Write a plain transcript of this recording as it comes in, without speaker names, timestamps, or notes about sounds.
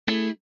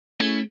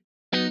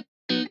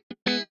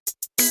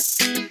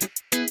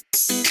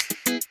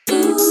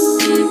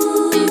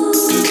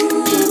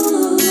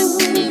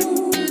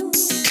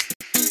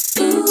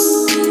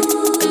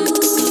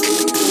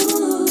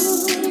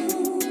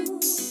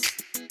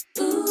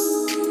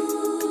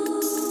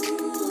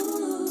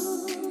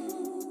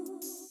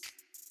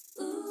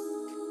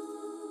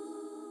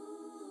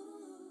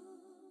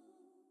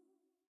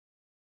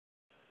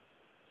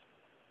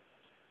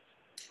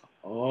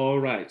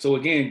So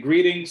again,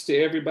 greetings to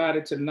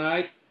everybody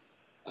tonight.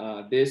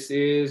 This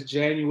is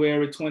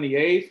January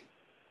 28th.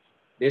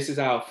 This is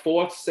our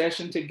fourth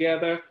session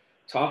together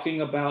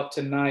talking about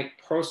tonight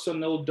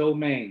personal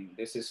domain.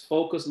 This is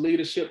focused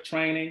leadership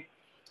training.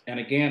 And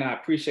again, I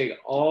appreciate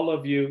all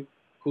of you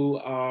who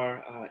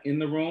are in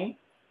the room,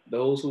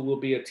 those who will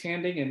be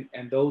attending,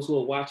 and those who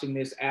are watching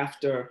this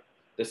after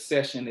the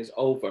session is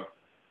over.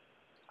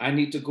 I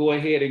need to go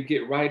ahead and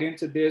get right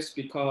into this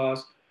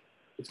because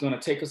it's going to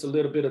take us a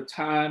little bit of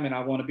time, and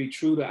I want to be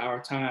true to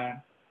our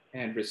time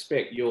and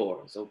respect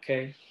yours,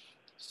 okay?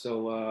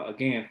 So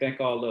again, thank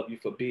all of you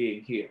for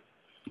being here.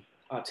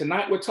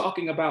 Tonight we're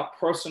talking about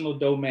personal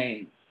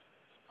domain,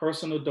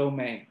 personal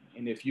domain.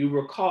 And if you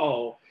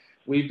recall,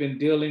 we've been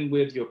dealing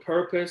with your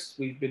purpose,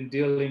 we've been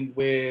dealing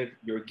with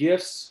your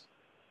gifts,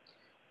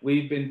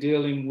 we've been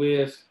dealing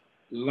with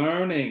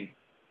learning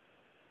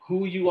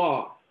who you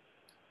are,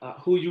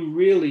 who you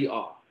really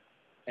are.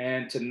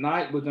 And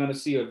tonight we're going to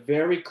see a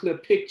very clear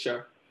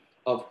picture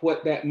of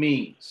what that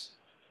means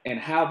and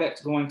how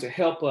that's going to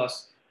help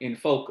us in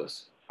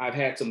focus. I've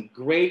had some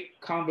great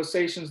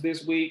conversations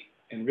this week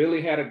and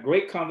really had a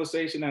great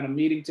conversation at a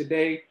meeting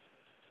today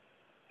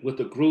with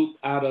a group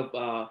out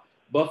of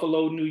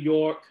Buffalo, New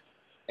York,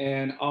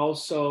 and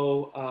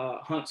also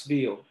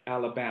Huntsville,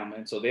 Alabama.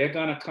 And so they're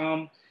going to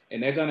come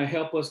and they're going to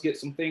help us get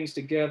some things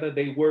together.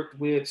 They worked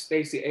with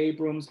Stacey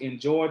Abrams in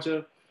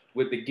Georgia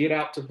with the Get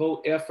Out to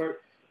Vote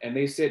effort. And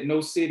they said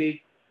no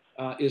city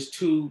is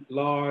too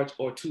large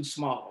or too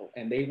small.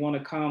 And they want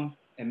to come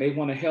and they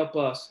want to help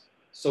us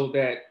so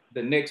that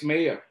the next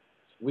mayor,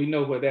 we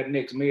know where that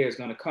next mayor is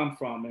going to come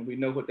from. And we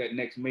know what that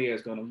next mayor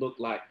is going to look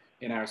like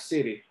in our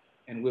city.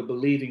 And we're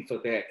believing for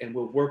that. And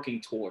we're working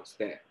towards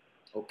that.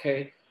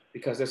 Okay?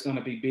 Because that's going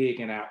to be big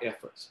in our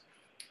efforts.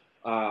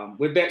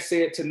 With that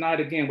said, tonight,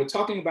 again, we're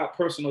talking about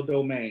personal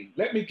domain.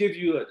 Let me give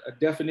you a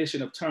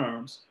definition of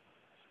terms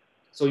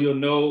so you'll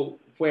know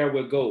where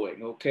we're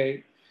going.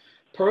 Okay?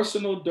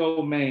 Personal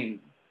domain.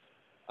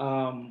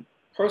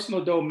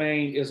 Personal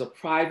domain is a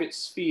private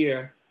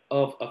sphere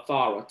of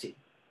authority,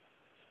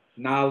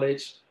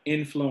 knowledge,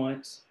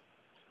 influence,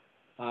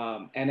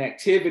 and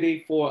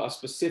activity for a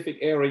specific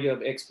area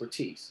of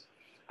expertise.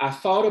 I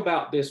thought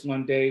about this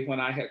one day when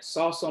I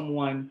saw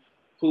someone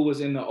who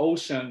was in the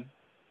ocean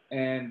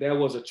and there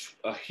was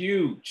a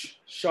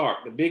huge shark,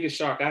 the biggest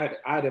shark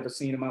I'd ever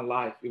seen in my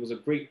life. It was a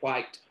great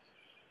white,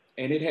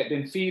 and it had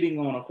been feeding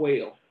on a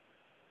whale.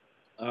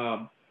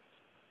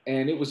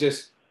 And it was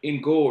just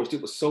engorged.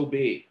 It was so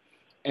big.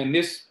 And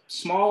this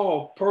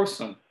small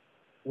person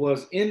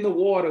was in the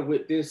water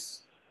with this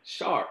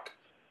shark.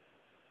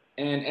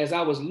 And as I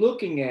was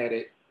looking at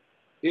it,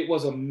 it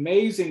was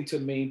amazing to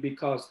me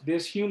because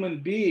this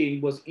human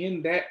being was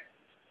in that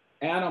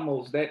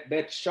animal's,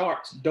 that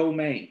shark's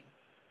domain.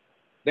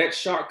 That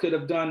shark could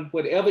have done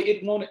whatever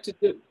it wanted to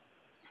do.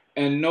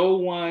 And no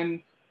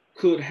one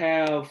could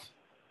have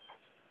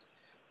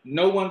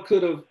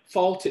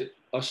faulted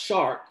a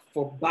shark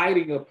for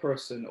biting a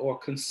person or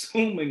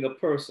consuming a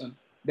person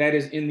that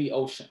is in the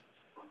ocean.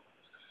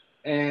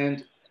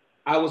 And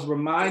I was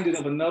reminded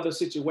of another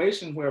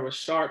situation where a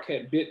shark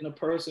had bitten a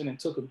person and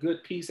took a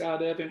good piece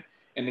out of him,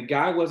 and the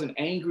guy wasn't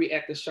angry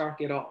at the shark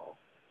at all.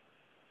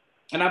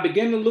 And I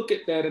began to look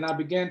at that, and I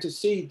began to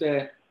see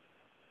that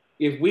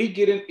if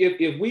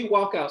we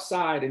walk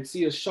outside and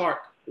see a shark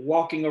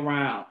walking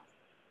around,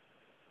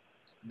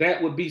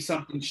 that would be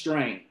something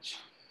strange.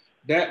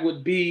 That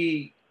would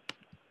be,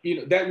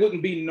 that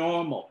wouldn't be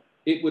normal.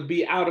 It would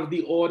be out of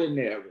the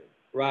ordinary,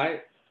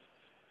 right?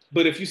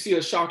 But if you see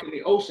a shark in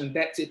the ocean,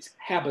 that's its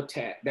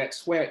habitat.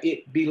 That's where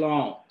it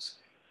belongs.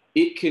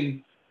 It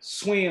can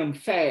swim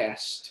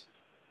fast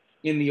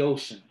in the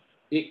ocean.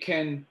 It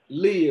can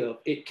live.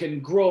 It can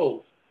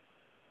grow.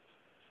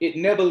 It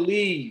never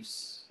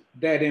leaves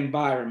that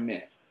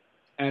environment.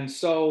 And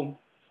so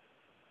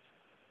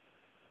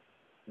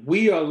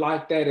we are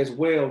like that as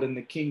well in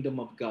the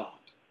kingdom of God.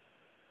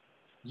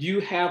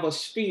 You have a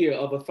sphere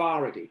of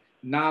authority,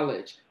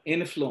 knowledge,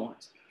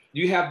 influence.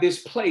 You have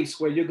this place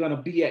where you're going to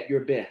be at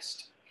your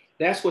best.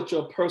 That's what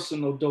your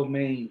personal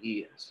domain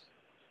is.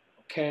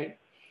 Okay?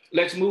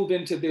 Let's move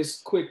into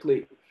this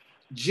quickly.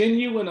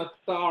 Genuine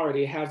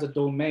authority has a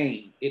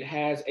domain. It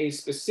has a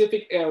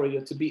specific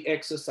area to be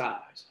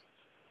exercised.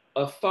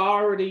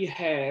 Authority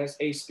has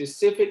a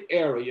specific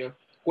area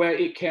where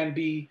it can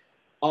be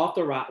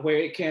authorized, where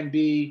it can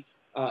be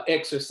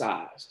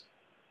exercised.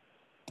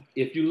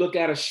 If you look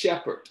at a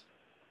shepherd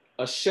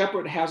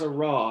has a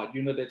rod,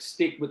 that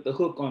stick with the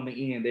hook on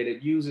the end that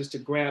it uses to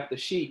grab the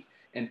sheep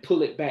and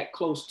pull it back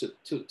close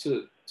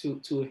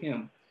to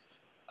him.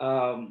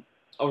 A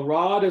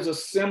rod is a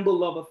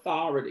symbol of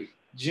authority,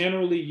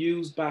 generally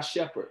used by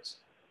shepherds.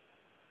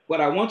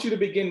 What I want you to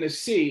begin to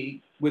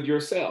see with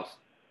yourself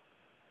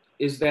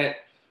is that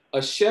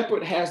a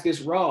shepherd has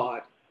this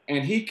rod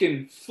and he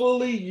can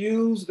fully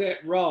use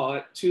that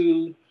rod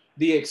to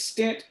the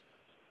extent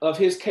of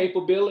his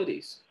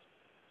capabilities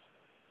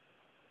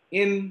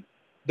in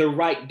the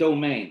right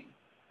domain.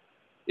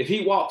 If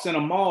he walks in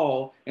a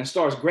mall and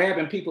starts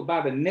grabbing people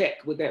by the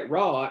neck with that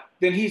rod,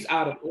 then he's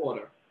out of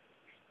order.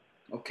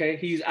 Okay,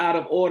 he's out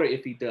of order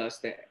if he does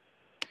that.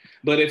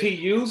 But if he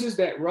uses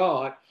that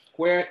rod,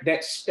 where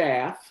that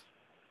staff,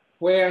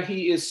 where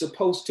he is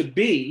supposed to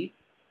be,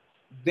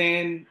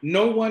 then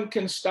no one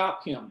can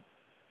stop him.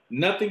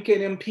 Nothing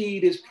can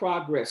impede his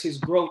progress, his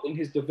growth, and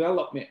his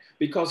development,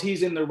 because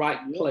he's in the right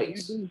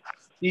place.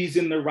 He's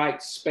in the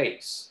right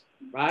space,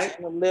 right?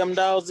 Them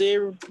dogs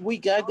every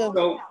week I go.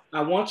 So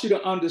I want you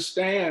to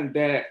understand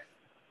that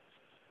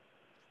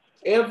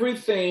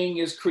everything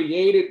is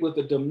created with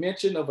a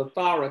dimension of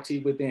authority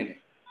within it.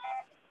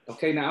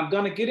 Okay, now I'm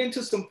going to get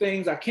into some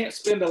things. I can't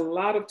spend a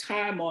lot of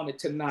time on it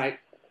tonight,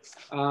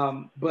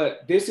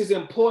 but this is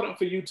important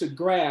for you to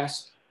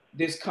grasp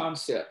this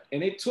concept.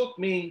 And it took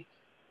me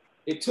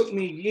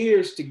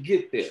years to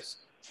get this.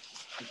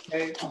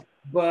 Okay,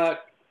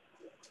 but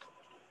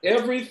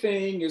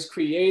everything is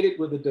created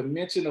with a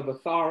dimension of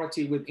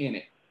authority within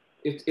it.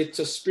 It's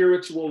a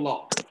spiritual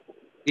law.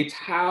 It's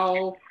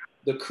how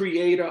the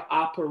Creator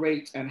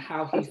operates and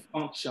how he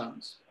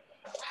functions,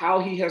 how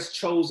he has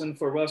chosen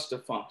for us to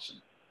function.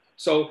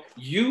 So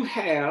you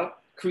have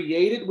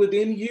created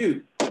within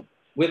you,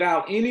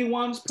 without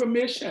anyone's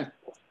permission,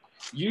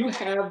 you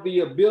have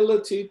the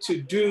ability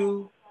to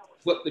do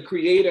what the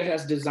Creator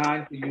has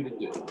designed for you to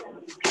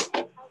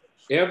do.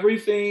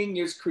 Everything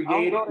is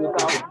created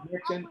with a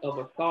dimension of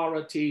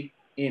authority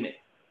in it.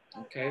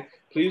 Okay,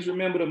 please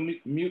remember to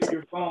mute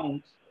your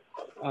phones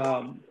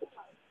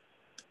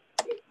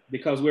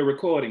because we're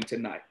recording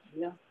tonight.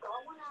 Yeah.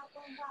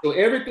 So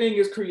everything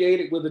is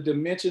created with a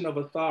dimension of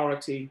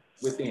authority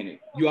within it.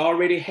 You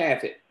already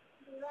have it.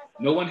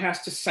 No one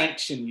has to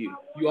sanction you.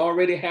 You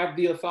already have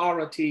the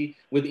authority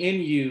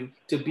within you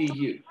to be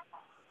you.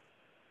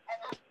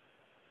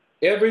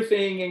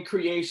 Everything in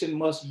creation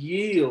must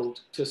yield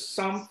to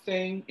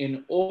something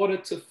in order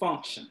to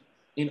function,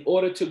 in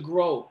order to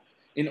grow,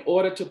 in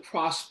order to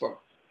prosper,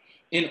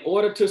 in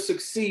order to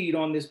succeed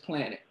on this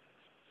planet.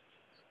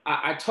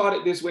 I taught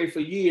it this way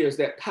for years,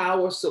 that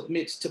power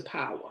submits to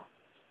power.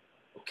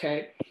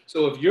 Okay,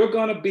 so if you're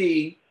going to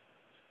be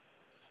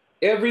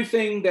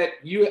everything that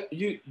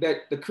that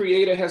the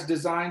Creator has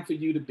designed for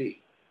you to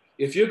be,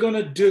 if you're going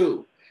to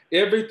do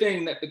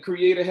everything that the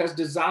Creator has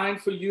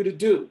designed for you to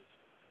do,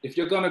 if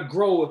you're going to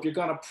grow, if you're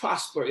going to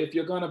prosper, if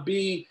you're going to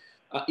be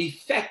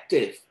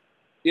effective,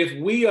 if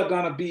we are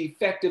going to be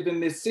effective in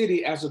this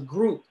city as a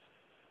group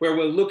where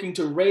we're looking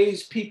to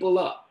raise people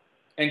up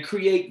and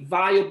create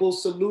viable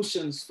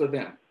solutions for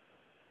them,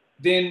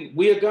 then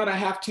we are going to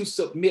have to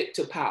submit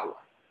to power.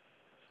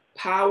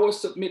 Power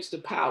submits to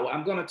power.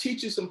 I'm going to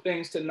teach you some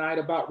things tonight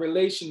about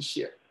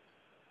relationship.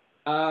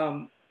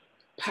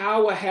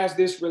 Power has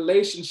this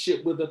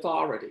relationship with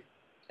authority,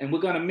 and we're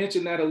going to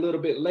mention that a little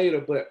bit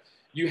later, but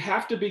you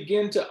have to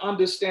begin to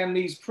understand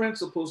these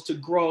principles to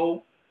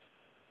grow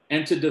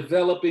and to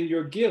develop in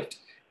your gift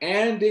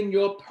and in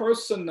your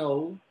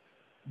personal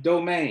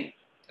domain.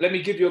 Let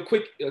me give you a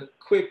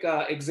quick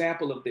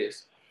example of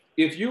this.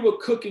 If you were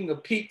cooking a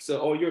pizza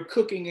or you're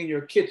cooking in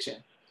your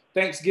kitchen,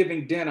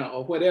 Thanksgiving dinner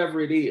or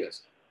whatever it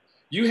is,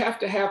 you have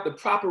to have the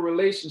proper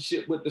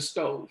relationship with the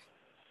stove.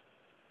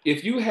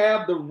 If you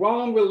have the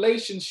wrong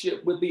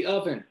relationship with the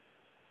oven,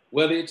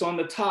 whether it's on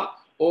the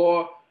top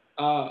or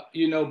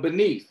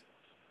beneath,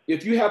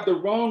 if you have the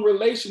wrong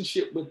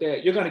relationship with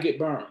that, you're going to get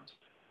burned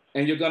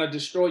and you're going to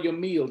destroy your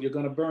meal. You're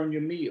going to burn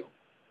your meal.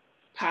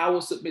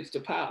 Power submits to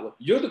power.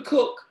 You're the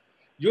cook.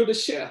 You're the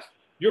chef.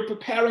 You're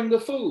preparing the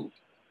food.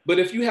 But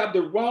if you have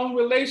the wrong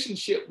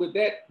relationship with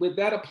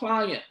that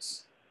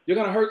appliance, you're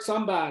going to hurt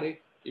somebody.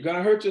 You're going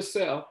to hurt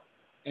yourself,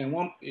 and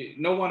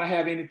no one to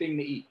have anything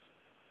to eat.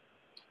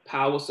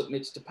 Power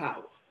submits to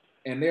power.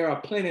 And there are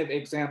plenty of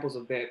examples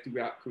of that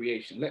throughout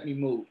creation. Let me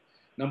move.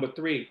 Number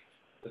 3,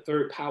 the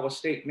third power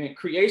statement.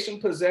 Creation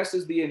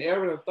possesses the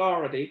inherent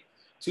authority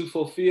to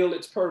fulfill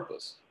its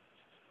purpose.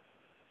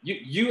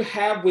 You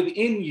have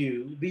within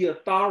you the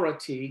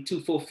authority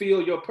to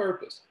fulfill your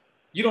purpose.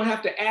 You don't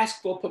have to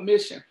ask for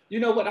permission.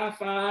 You know what I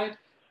find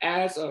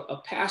as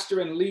a pastor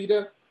and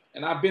leader,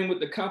 and I've been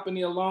with the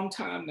company a long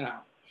time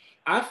now,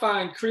 I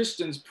find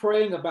Christians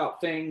praying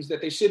about things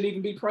that they shouldn't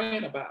even be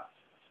praying about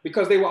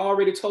because they were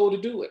already told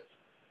to do it.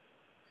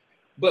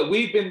 But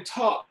we've been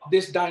taught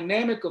this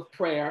dynamic of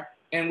prayer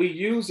and we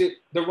use it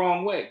the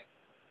wrong way.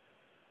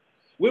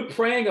 We're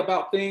praying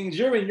about things,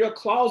 you're in your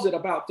closet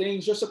about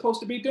things you're supposed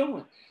to be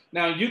doing.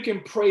 Now you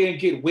can pray and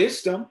get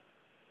wisdom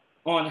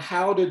on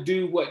how to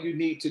do what you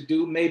need to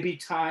do, maybe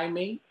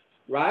timing,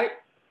 right?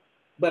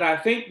 But I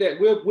think that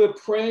we're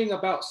praying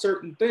about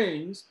certain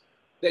things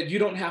that you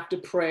don't have to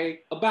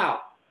pray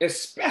about,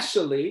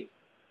 especially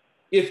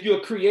if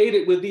you're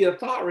created with the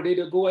authority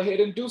to go ahead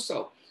and do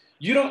so.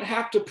 You don't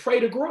have to pray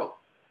to grow.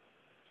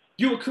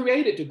 You were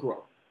created to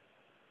grow,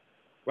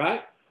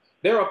 right?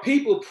 There are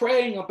people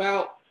praying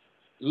about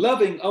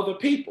loving other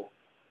people,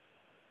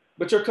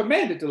 but you're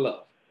commanded to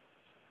love.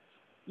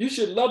 You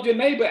should love your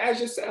neighbor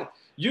as yourself.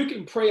 You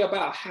can pray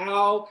about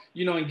how,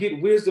 and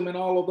get wisdom and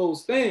all of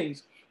those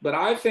things, But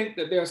I think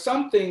that there are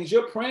some things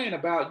you're praying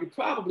about you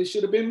probably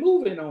should have been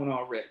moving on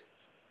already,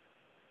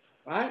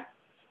 right?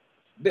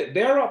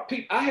 There are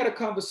people. I had a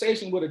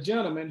conversation with a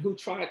gentleman who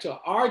tried to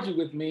argue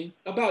with me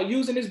about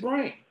using his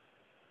brain.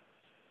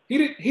 He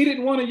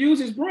didn't want to use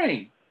his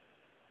brain.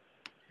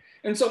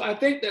 And so I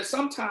think that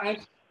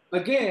sometimes,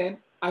 again,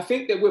 I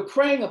think that we're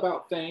praying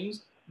about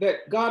things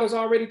that God has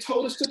already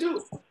told us to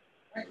do.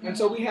 And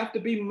so we have to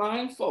be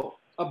mindful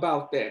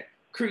about that.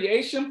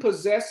 Creation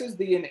possesses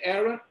the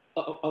inerrant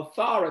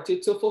authority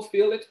to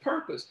fulfill its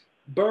purpose.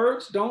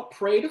 Birds don't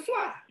pray to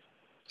fly.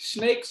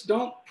 Snakes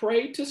don't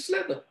pray to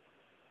slither,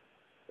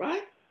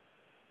 right?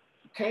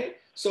 Okay,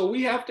 so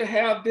we have to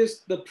have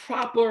the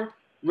proper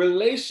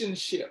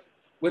relationship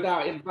with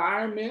our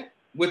environment,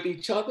 with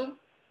each other,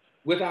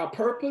 with our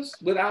purpose,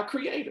 with our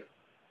creator.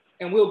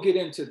 And we'll get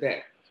into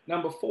that.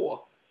 Number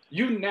 4,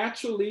 you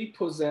naturally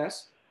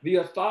possess the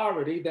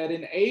authority that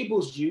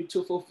enables you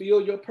to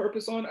fulfill your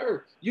purpose on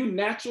earth. You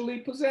naturally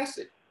possess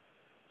it.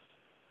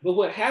 But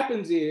what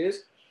happens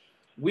is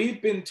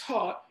we've been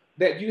taught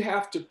that you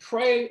have to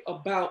pray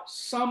about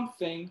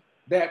something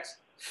that's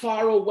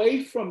far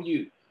away from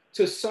you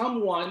to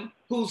someone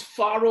who's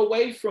far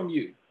away from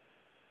you.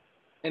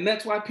 And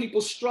that's why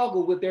people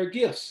struggle with their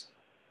gifts.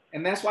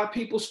 And that's why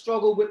people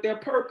struggle with their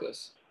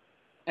purpose.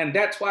 And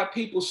that's why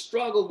people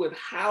struggle with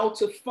how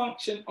to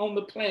function on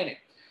the planet.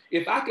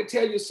 If I could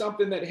tell you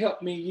something that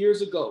helped me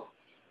years ago,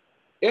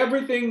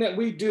 everything that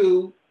we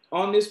do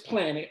on this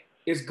planet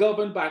is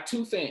governed by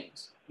 2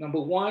 things. Number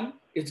 1,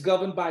 it's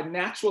governed by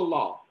natural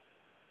law.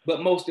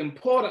 But most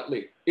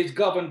importantly, it's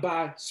governed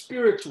by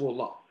spiritual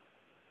law.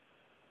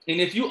 And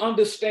if you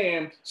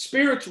understand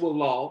spiritual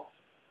law,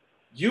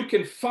 you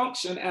can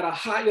function at a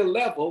higher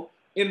level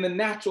in the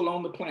natural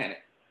on the planet.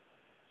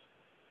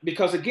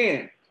 Because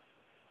again,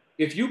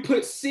 if you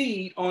put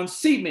seed on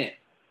cement,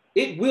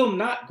 it will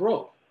not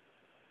grow.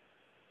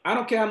 I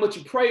don't care how much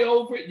you pray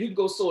over it. You can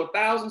go sow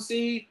 1,000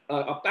 seed,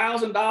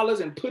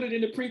 $1,000 and put it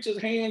in the preacher's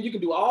hand. You can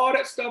do all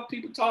that stuff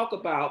people talk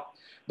about,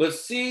 but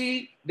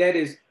seed that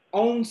is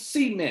on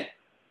cement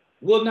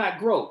will not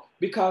grow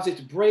because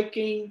it's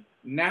breaking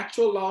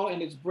natural law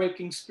and it's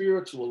breaking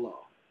spiritual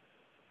law.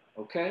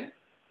 Okay?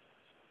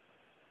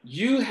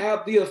 You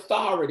have the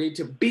authority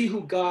to be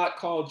who God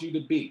called you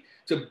to be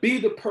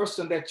the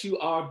person that you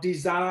are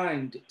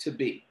designed to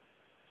be.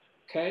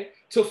 Okay?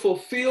 To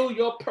fulfill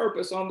your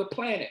purpose on the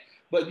planet.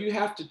 But you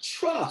have to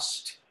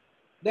trust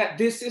that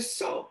this is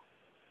so.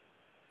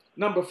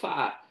 Number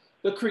 5,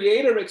 the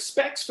Creator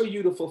expects for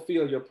you to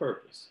fulfill your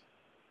purpose.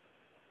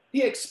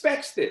 He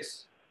expects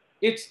this.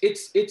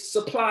 It's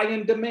supply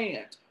and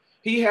demand.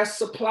 He has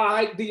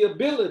supplied the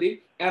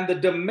ability, and the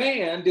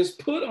demand is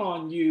put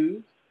on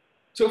you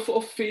to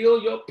fulfill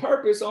your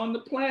purpose on the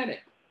planet.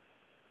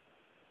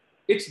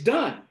 It's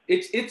done.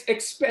 It's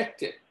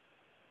expected,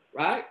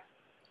 right?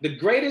 The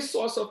greatest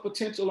source of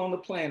potential on the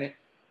planet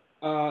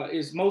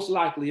is most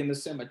likely in the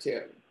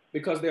cemetery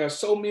because there are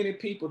so many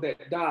people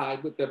that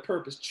died with their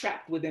purpose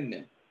trapped within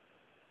them.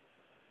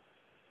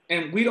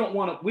 And we don't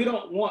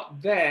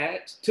want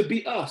that to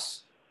be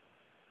us,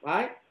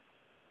 right?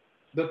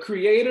 The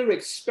Creator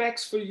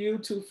expects for you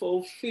to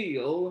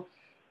fulfill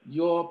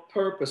your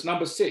purpose.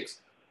 Number 6,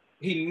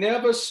 He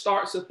never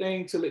starts a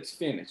thing till it's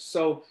finished.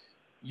 So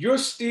you're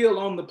still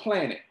on the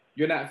planet.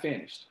 You're not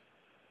finished.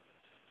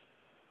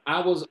 I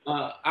was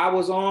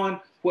on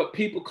what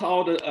people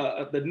called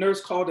the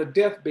nurse called a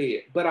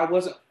deathbed, but I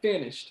wasn't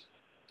finished.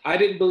 I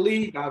didn't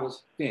believe I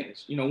was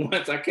finished. You know,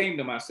 once I came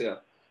to myself,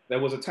 there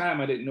was a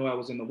time I didn't know I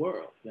was in the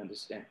world. You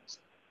understand?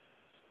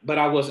 But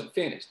I wasn't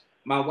finished.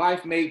 My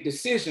wife made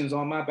decisions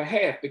on my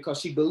behalf because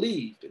she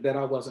believed that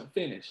I wasn't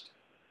finished.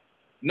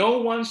 No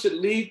one should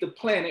leave the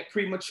planet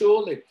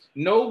prematurely.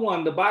 No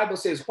one, the Bible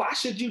says, why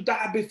should you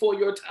die before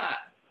your time?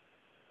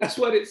 That's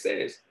what it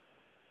says.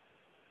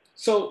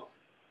 So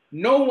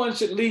no one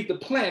should leave the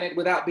planet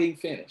without being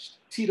finished.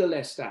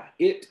 Tetelestai,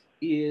 it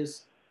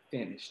is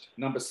finished.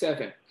 Number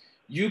 7,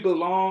 you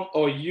belong,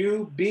 or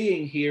you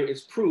being here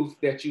is proof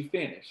that you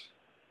finish.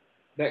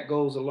 That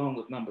goes along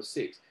with number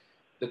 6.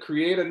 The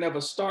Creator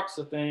never starts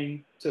a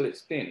thing till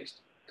it's finished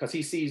because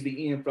He sees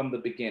the end from the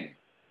beginning.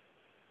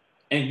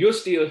 And you're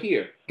still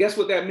here. Guess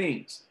what that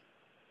means?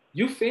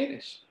 You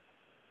finished.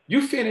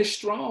 You finished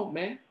strong,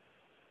 man.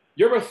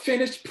 You're a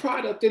finished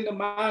product in the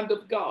mind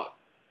of God.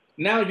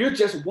 Now you're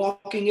just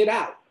walking it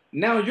out.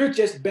 Now you're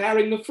just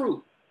bearing the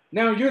fruit.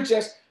 Now you're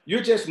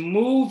just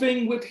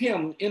moving with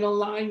Him in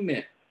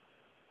alignment.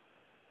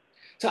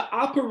 To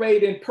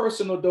operate in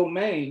personal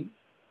domain,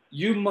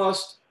 you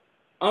must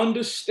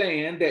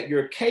understand that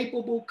you're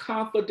capable,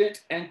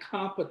 confident, and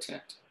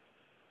competent.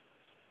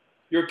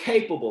 You're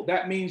capable.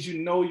 That means you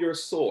know your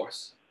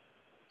source.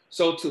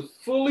 So to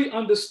fully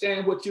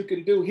understand what you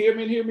can do, hear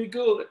me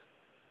good.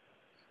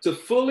 To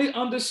fully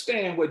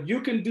understand what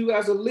you can do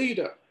as a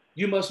leader,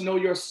 you must know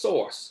your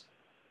source.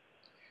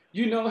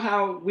 You know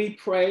how we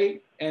pray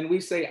and we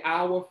say,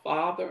 our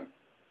Father?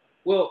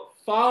 Well,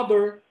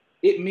 Father,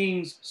 it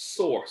means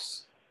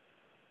source.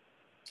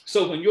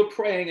 So when you're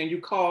praying and you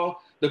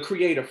call the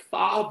Creator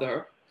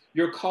Father,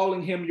 You're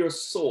calling him your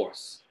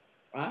source,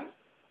 right?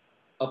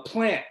 A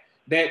plant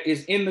that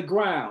is in the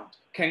ground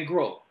can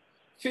grow.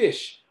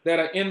 Fish that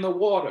are in the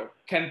water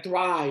can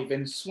thrive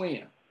and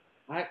swim,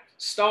 right?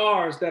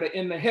 Stars that are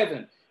in the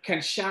heaven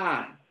can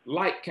shine.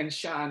 Light can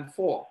shine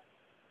forth.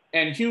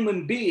 And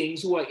human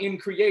beings who are in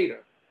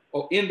creator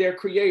or in their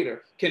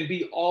creator can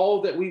be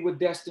all that we were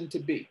destined to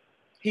be.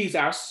 He's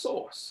our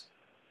source.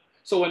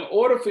 So in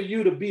order for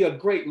you to be a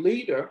great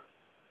leader,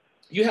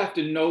 you have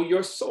to know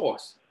your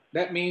source.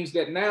 That means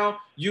that now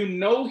you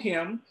know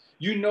him,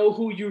 you know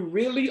who you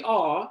really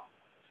are.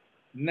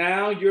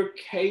 Now you're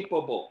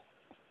capable.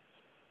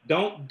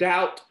 Don't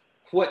doubt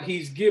what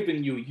he's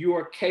given you. You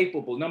are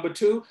capable. Number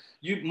two,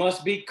 you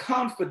must be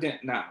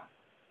confident now.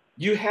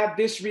 You have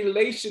this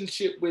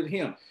relationship with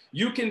him.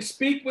 You can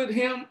speak with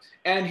him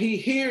and he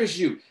hears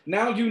you.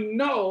 Now you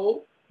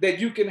know that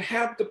you can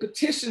have the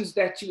petitions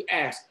that you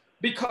ask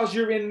because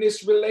you're in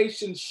this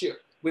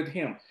relationship with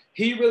him.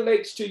 He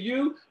relates to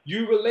you,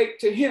 you relate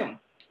to him.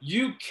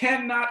 You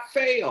cannot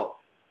fail.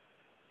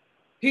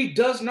 He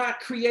does not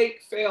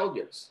create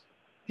failures.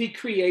 He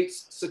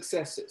creates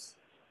successes.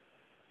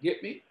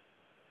 Get me?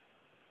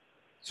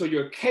 So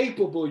you're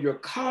capable, you're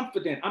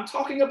confident. I'm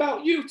talking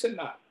about you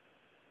tonight.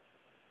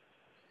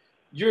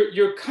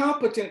 You're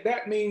competent.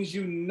 That means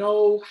you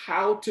know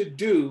how to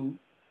do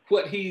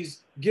what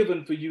he's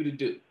given for you to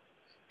do.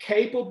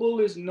 Capable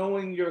is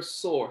knowing your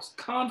source.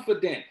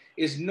 Confident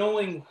is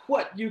knowing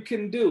what you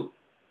can do.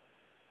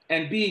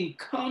 And being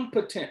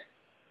competent,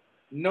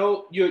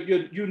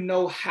 you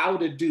know how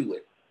to do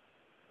it,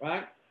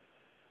 right?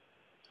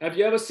 Have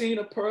you ever seen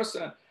a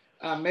person?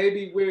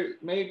 Maybe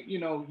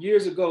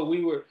years ago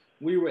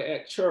we were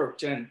at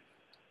church and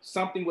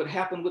something would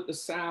happen with the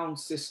sound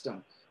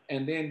system,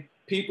 and then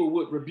people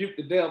would rebuke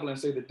the devil and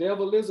say the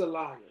devil is a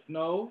liar.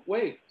 No,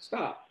 wait,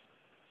 stop.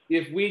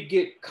 If we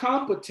get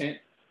competent,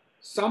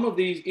 some of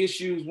these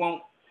issues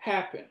won't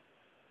happen.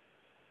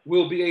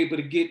 We'll be able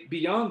to get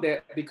beyond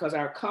that because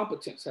our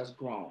competence has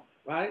grown,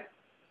 right?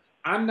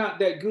 I'm not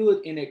that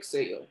good in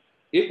Excel.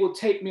 It will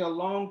take me a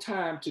long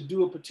time to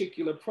do a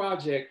particular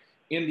project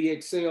in the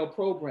Excel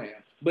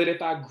program. But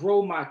if I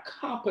grow my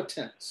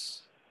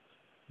competence,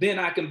 then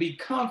I can be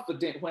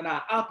confident when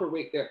I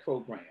operate that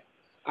program.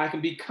 I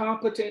can be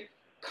competent,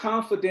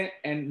 confident,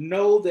 and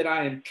know that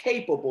I am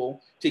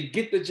capable to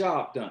get the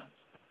job done.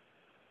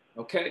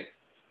 Okay?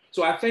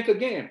 So I think,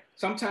 again,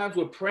 sometimes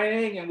we're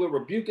praying and we're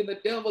rebuking the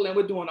devil and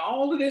we're doing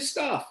all of this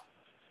stuff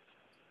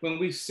when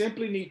we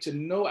simply need to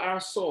know our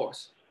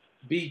source,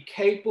 be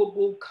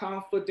capable,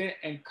 confident,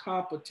 and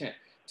competent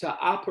to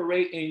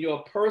operate in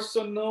your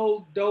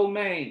personal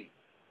domain.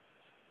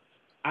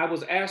 I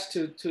was asked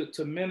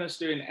to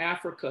minister in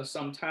Africa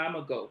some time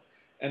ago,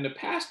 and the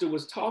pastor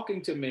was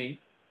talking to me,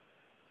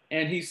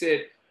 and he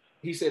said,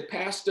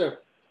 Pastor,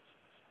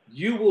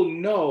 you will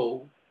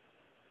know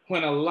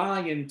when a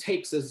lion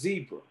takes a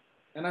zebra.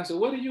 And I said,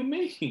 what do you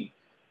mean?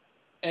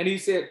 And he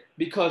said,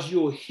 because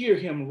you'll hear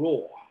him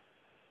roar.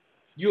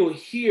 You'll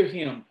hear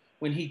him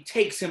when he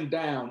takes him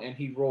down and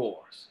he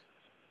roars.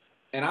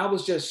 And I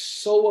was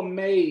just so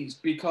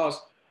amazed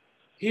because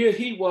here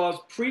he was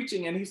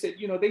preaching and he said,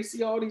 they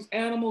see all these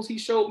animals. He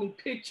showed me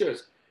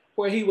pictures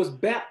where he was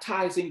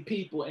baptizing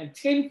people, and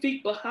 10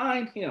 feet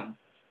behind him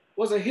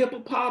was a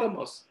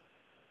hippopotamus.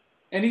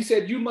 And he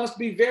said, you must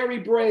be very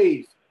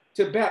brave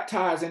to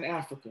baptize in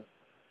Africa.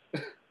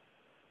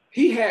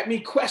 He had me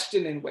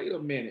questioning, wait a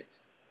minute,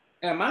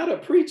 am I to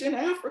preach in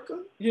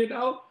Africa?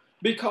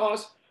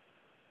 Because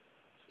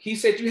he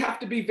said, you have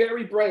to be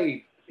very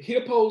brave.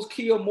 Hippos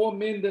kill more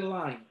men than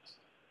lions.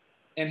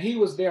 And he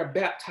was there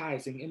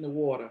baptizing in the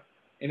water,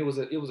 and it was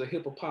a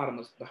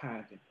hippopotamus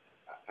behind him.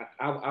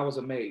 I was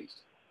amazed.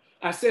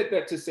 I said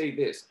that to say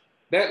this,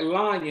 that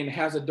lion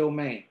has a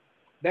domain.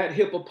 That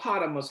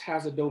hippopotamus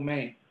has a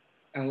domain.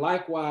 And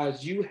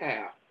likewise, you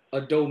have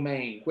a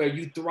domain where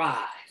you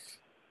thrive,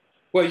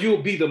 where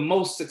you'll be the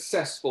most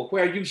successful,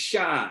 where you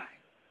shine.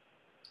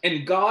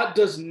 And God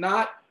does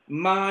not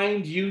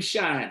mind you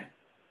shining.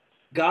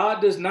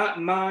 God does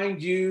not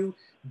mind you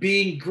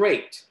being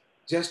great,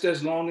 just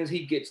as long as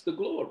he gets the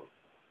glory.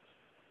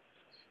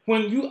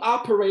 When you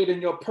operate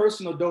in your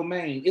personal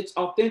domain, it's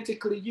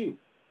authentically you.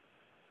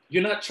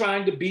 You're not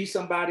trying to be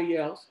somebody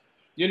else.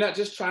 You're not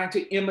just trying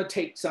to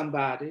imitate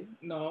somebody.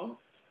 No.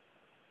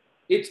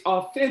 It's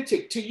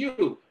authentic to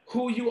you,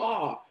 who you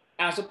are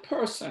as a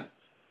person.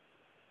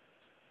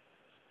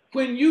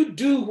 When you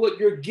do what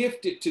you're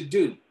gifted to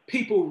do,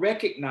 people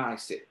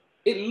recognize it.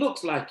 It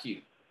looks like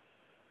you.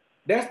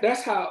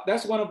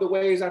 That's one of the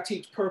ways I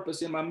teach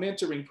purpose in my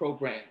mentoring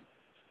program.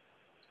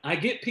 I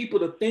get people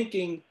to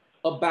thinking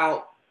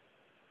about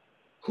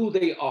who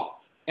they are.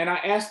 And I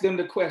ask them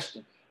the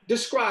question,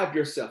 describe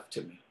yourself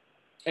to me.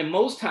 And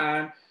most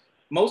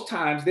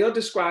times they'll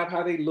describe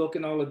how they look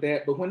and all of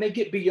that. But when they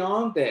get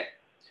beyond that,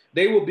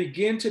 they will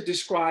begin to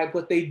describe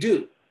what they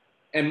do.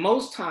 And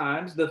most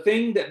times the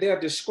thing that they're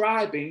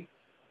describing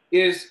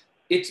it's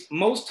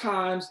most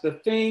times the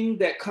thing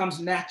that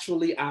comes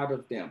naturally out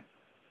of them.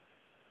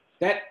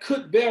 That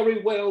could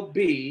very well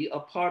be a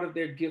part of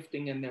their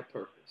gifting and their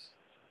purpose.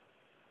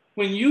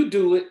 When you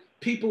do it,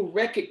 people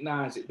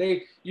recognize it.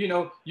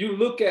 You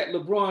look at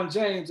LeBron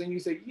James and you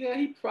say, yeah,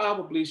 he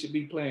probably should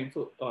be playing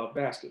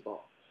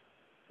basketball,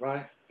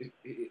 right?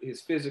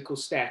 His physical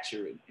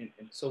stature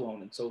and so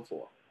on and so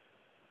forth.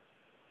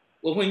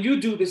 Well, when you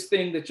do this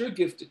thing that you're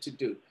gifted to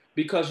do,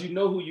 because you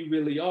know who you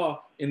really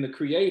are in the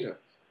Creator,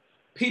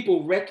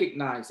 people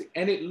recognize it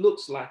and it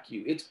looks like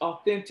you. It's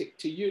authentic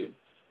to you.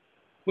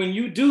 When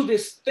you do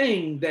this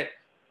thing that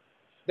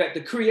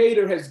the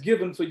Creator has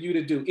given for you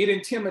to do, it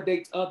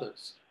intimidates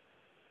others.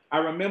 I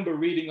remember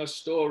reading a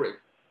story,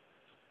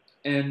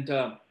 and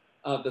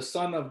the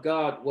Son of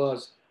God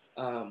was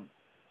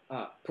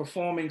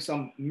performing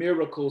some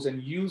miracles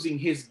and using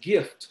his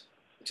gift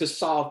to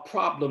solve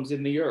problems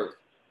in the earth.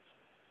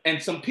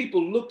 And some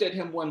people looked at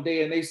him one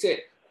day and they said,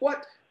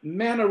 "What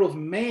manner of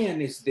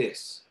man is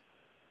this?"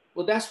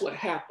 Well, that's what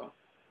happened.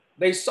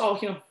 They saw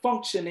him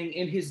functioning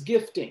in his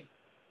gifting.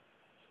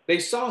 They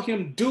saw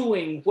him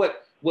doing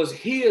what was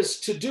his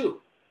to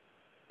do.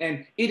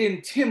 And it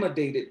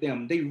intimidated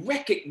them. They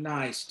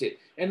recognized it.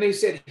 And they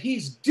said,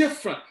 he's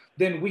different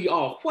than we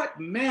are. What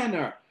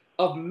manner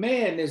of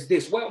man is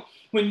this? Well,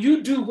 when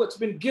you do what's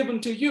been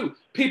given to you,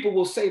 people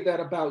will say that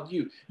about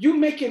you. You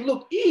make it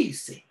look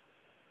easy.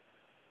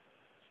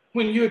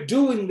 When you're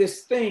doing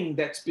this thing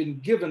that's been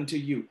given to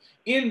you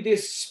in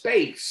this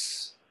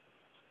space,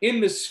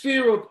 in the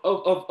sphere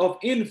of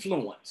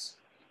influence,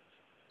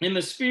 in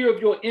the sphere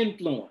of your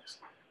influence,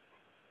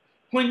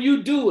 when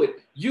you do it,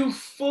 you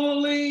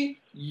fully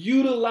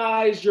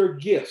utilize your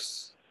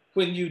gifts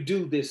when you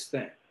do this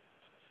thing,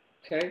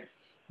 okay?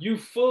 You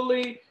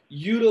fully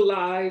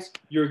utilize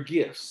your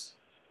gifts.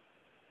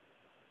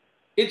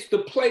 It's the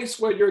place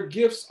where your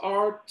gifts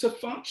are to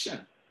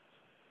function.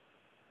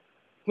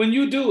 When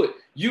you do it,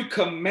 you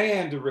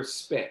command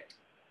respect.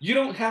 You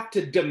don't have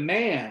to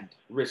demand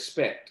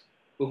respect.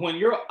 But when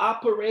you're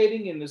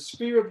operating in the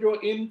sphere of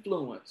your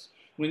influence,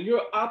 when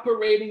you're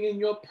operating in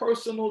your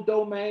personal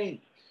domain,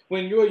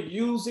 when you're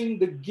using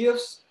the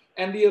gifts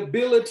and the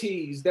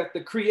abilities that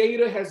the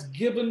Creator has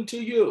given to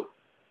you,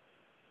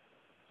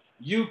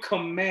 you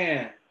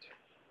command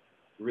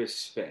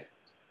respect.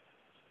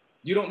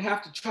 You don't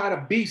have to try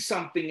to be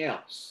something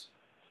else.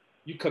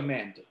 You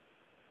command it.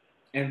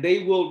 And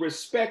they will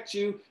respect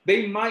you.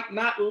 They might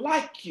not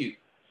like you,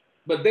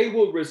 but they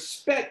will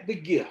respect the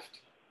gift.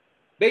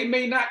 They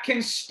may not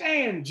can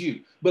stand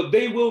you, but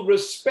they will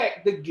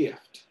respect the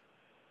gift.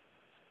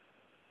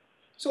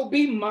 So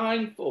be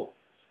mindful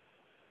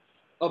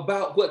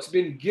about what's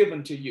been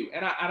given to you.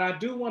 And I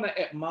do want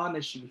to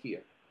admonish you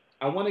here.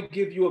 I want to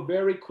give you a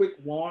very quick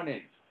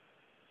warning.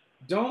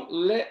 Don't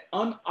let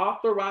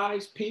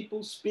unauthorized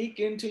people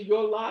speak into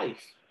your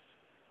life.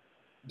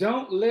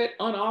 Don't let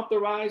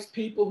unauthorized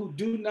people who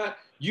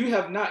you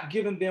have not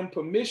given them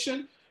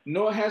permission,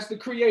 nor has the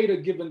Creator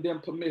given them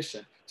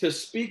permission to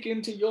speak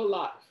into your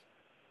life,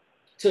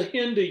 to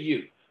hinder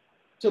you,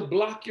 to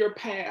block your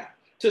path,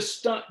 to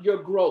stunt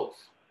your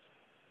growth.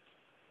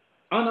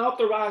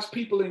 Unauthorized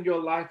people in your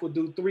life will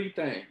do three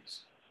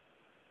things.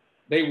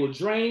 They will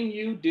drain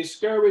you,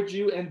 discourage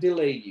you, and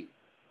delay you.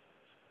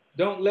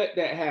 Don't let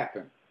that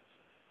happen.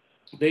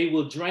 They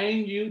will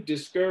drain you,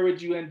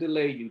 discourage you, and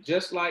delay you.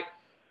 Just like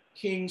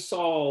King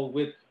Saul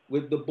with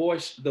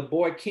the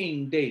boy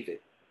King David.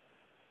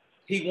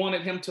 He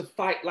wanted him to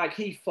fight like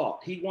he fought.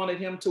 He wanted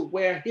him to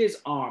wear his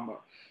armor.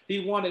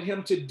 He wanted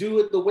him to do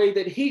it the way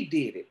that he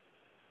did it.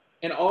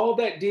 And all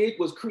that did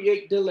was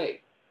create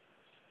delay.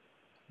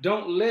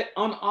 Don't let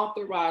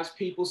unauthorized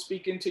people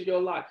speak into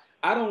your life.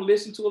 I don't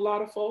listen to a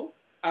lot of folk.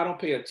 I don't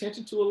pay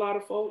attention to a lot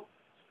of folk.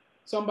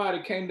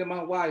 Somebody came to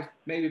my wife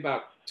maybe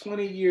about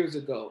 20 years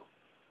ago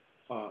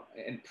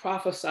and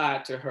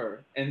prophesied to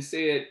her and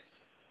said,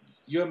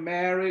 you're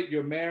married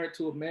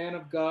to a man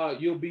of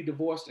God, you'll be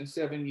divorced in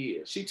 7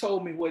 years. She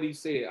told me what he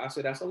said. I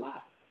said, that's a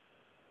lie.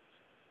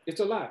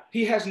 It's a lie.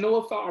 He has no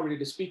authority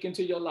to speak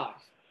into your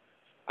life.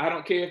 I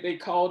don't care if they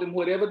called him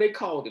whatever they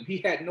called him. He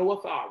had no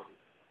authority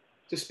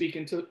to speak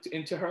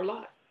into her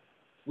life.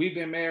 We've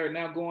been married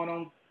now going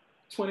on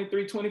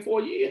 23,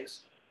 24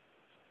 years.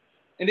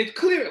 And it's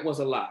clear it was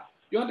a lie.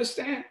 You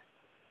understand?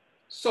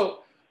 So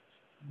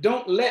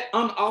don't let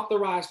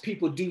unauthorized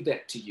people do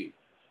that to you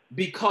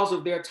because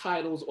of their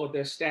titles or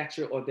their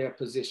stature or their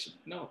position.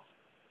 No,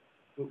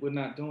 we're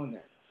not doing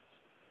that,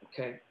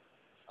 okay?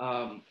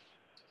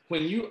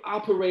 When you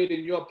operate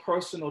in your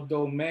personal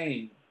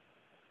domain,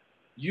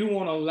 you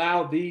won't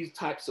allow these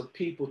types of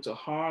people to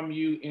harm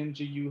you,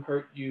 injure you,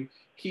 hurt you,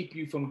 keep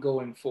you from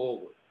going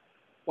forward.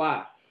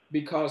 Why?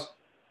 Because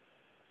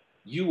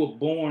you were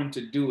born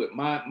to do it.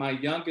 My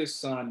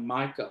youngest son,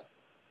 Micah,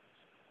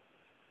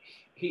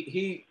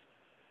 he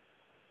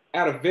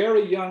at a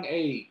very young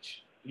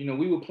age,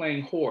 we were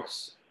playing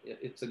horse.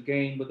 It's a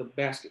game with a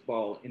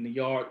basketball in the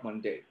yard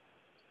one day.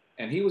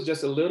 And he was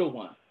just a little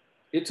one.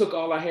 It took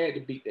all I had to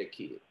beat that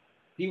kid.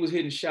 He was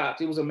hitting shots.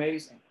 It was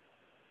amazing.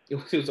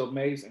 It was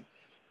amazing.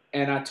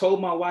 And I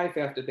told my wife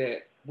after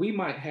that, we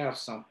might have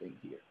something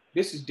here.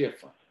 This is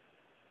different.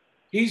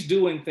 He's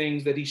doing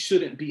things that he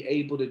shouldn't be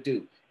able to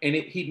do. and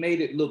he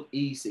made it look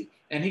easy.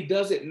 And he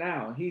does it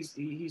now.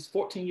 He's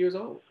 14 years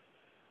old.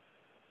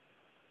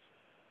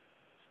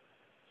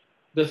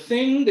 The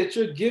thing that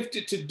you're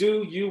gifted to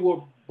do, you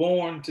were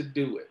born to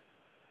do it,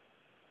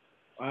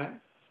 right?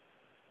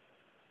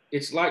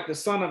 It's like the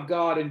Son of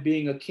God and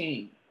being a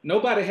king.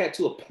 Nobody had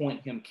to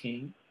appoint him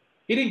king.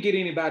 He didn't get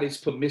anybody's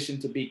permission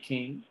to be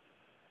king,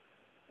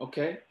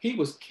 okay? He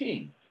was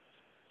king.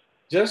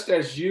 Just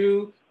as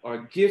you are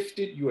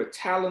gifted, you are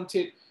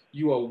talented,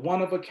 you are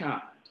one of a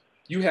kind.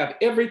 You have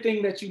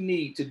everything that you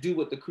need to do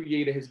what the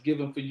Creator has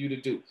given for you to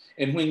do.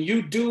 And when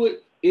you do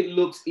it, it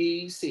looks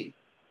easy.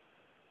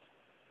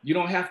 You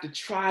don't have to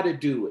try to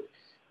do it.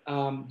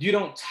 You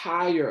don't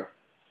tire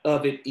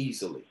of it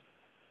easily.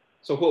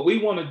 So what we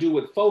want to do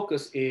with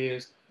Focus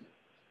is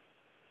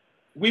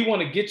we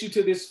want to get you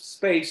to this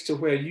space to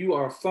where you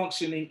are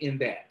functioning in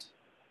that.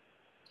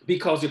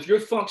 Because if you're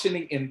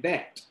functioning in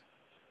that,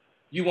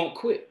 you won't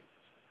quit.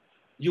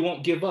 You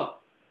won't give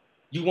up.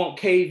 You won't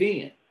cave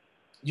in.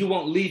 You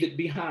won't leave it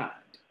behind,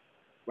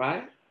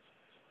 right?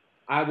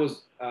 I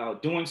was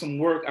doing some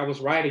work. I was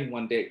writing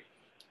one day,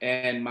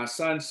 and my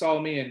son saw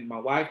me, and my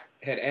wife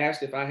had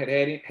asked if I had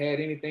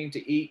anything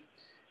to eat.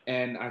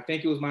 And I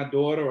think it was my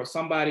daughter or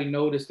somebody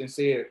noticed and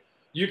said,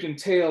 "You can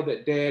tell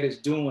that Dad is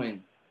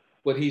doing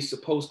what he's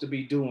supposed to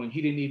be doing."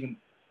 He didn't even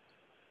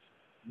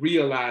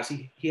realize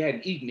he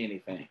hadn't eaten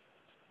anything.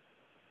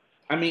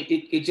 I mean,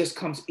 it just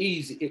comes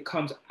easy. It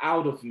comes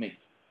out of me,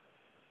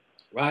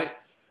 right?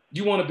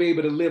 You want to be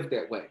able to live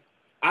that way.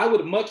 I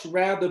would much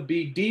rather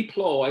be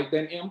deployed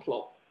than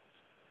employed,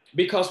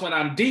 because when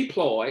I'm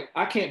deployed,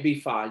 I can't be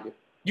fired.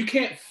 You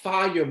can't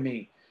fire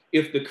me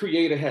if the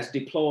Creator has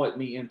deployed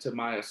me into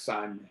my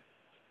assignment,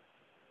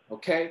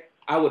 okay?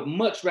 I would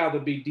much rather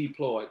be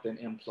deployed than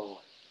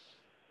employed,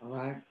 all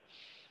right?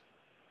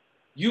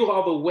 You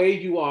are the way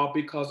you are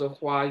because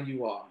of why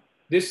you are.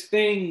 This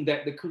thing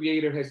that the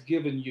Creator has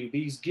given you,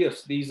 these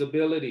gifts, these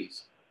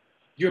abilities,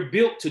 you're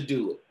built to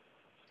do it.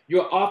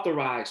 You're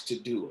authorized to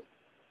do it,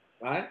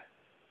 right?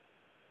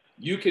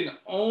 You can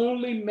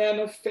only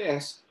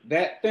manifest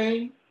that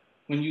thing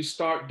when you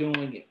start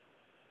doing it.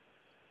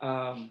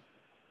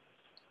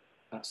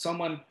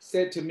 Someone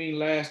said to me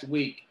last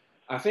week,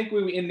 I think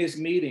we were in this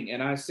meeting,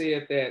 and I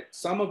said that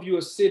some of you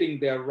are sitting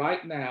there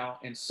right now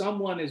and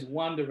someone is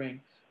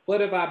wondering, what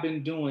have I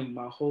been doing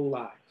my whole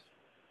life?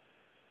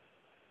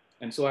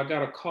 And so I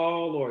got a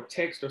call or a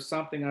text or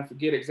something, I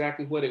forget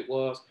exactly what it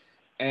was.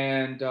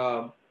 And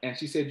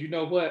she said, you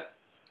know what?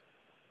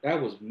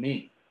 That was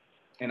me.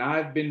 And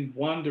I've been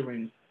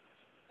wondering,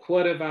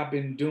 what have I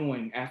been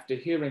doing after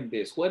hearing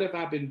this? What have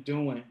I been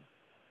doing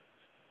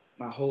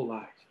my whole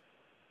life?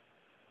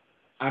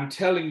 I'm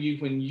telling you,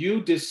 when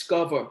you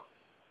discover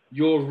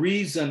your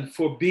reason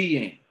for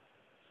being,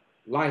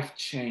 life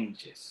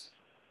changes.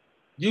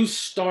 You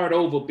start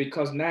over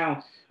because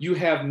now you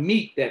have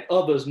meat that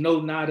others know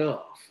not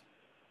of.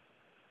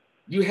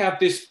 You have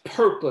this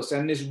purpose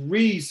and this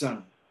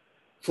reason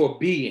for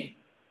being.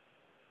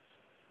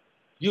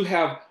 You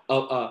have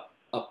a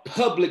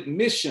public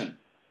mission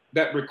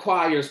that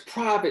requires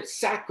private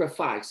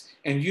sacrifice,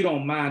 and you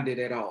don't mind it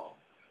at all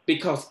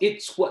because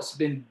it's what's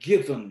been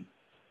given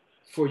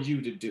for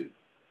you to do.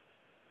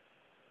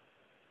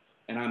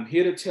 And I'm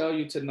here to tell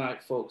you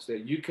tonight, folks,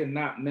 that you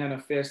cannot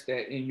manifest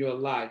that in your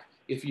life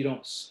if you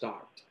don't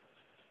start.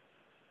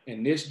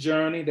 In this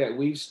journey that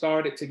we've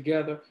started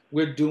together,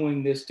 we're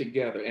doing this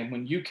together. And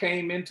when you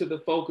came into the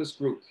focus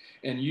group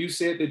and you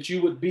said that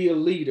you would be a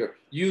leader,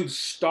 you've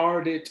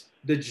started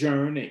the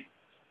journey.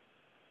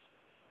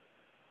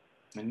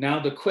 And now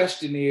the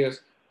question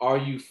is, are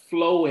you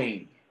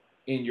flowing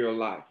in your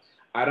life?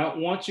 I don't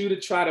want you to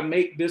try to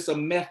make this a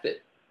method.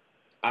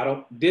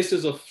 This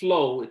is a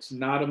flow. It's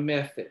not a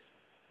method.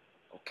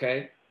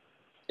 Okay?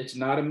 It's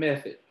not a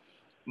method.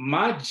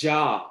 My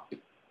job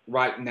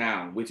right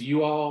now with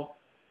you all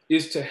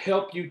is to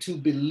help you to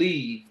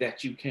believe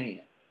that you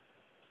can.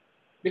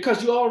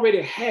 Because you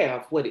already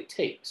have what it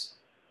takes.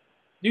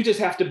 You just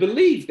have to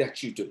believe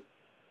that you do.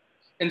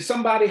 And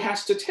somebody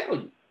has to tell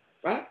you,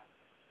 right?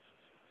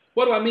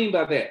 What do I mean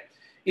by that?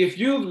 If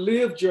you've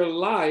lived your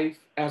life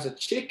as a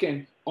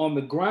chicken on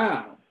the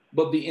ground,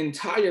 but the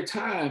entire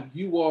time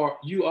you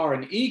are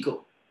an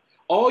eagle,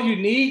 all you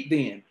need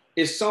then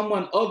is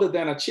someone other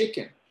than a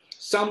chicken,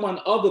 someone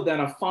other than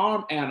a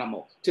farm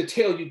animal to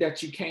tell you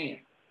that you can.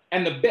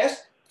 And the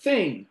best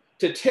thing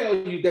to tell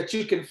you that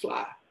you can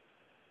fly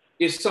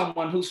is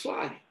someone who's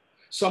flying,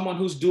 someone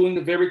who's doing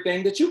the very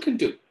thing that you can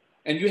do.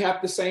 And you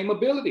have the same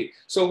ability.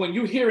 So when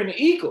you hear an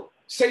eagle,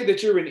 say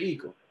that you're an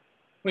eagle.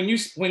 When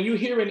you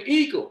hear an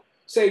eagle,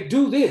 say,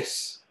 do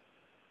this.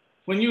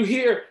 When you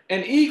hear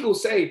an eagle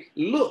say,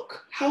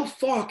 look, how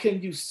far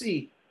can you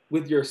see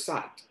with your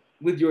sight,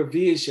 with your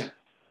vision?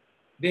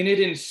 Then it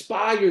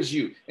inspires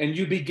you and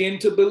you begin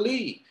to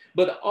believe.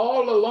 But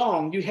all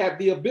along, you have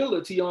the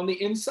ability on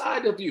the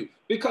inside of you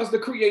because the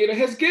Creator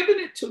has given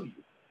it to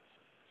you.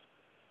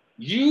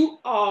 You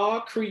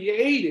are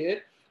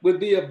created with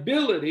the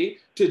ability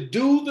to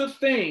do the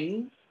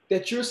thing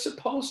that you're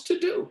supposed to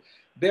do.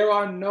 There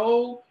are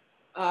no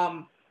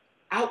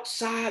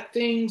outside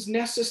things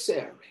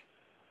necessary.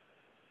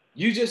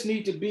 You just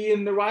need to be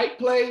in the right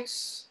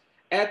place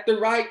at the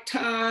right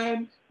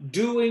time,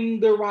 doing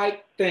the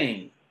right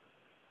thing.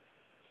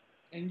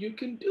 And you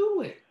can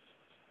do it.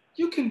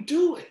 You can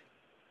do it.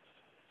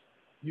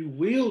 You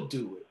will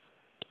do it.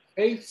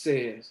 Faith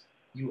says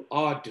you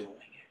are doing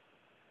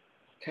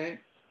it. Okay?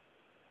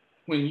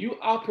 When you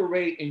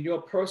operate in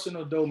your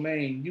personal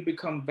domain, you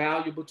become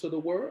valuable to the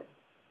world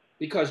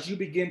because you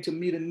begin to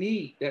meet a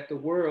need that the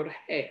world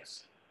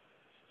has.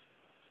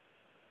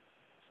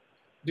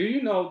 Do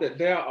you know that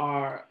there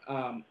are,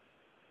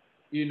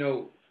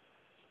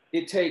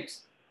 it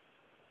takes,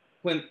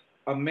 when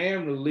a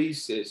man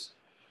releases,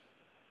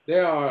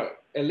 there are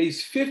at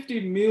least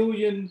 50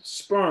 million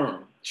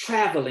sperm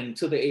traveling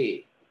to the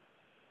egg.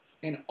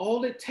 And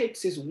all it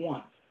takes is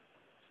one.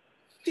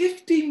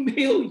 50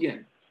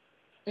 million.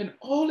 And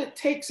all it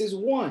takes is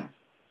one.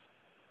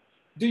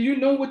 Do you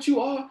know what you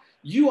are?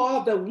 You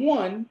are the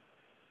one.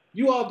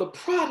 You are the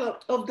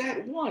product of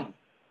that one.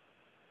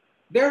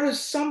 There is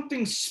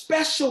something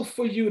special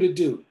for you to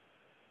do.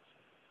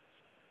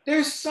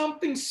 There's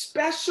something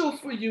special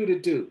for you to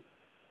do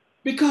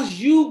because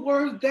you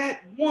were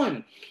that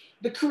one.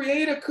 The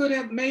Creator could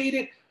have made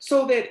it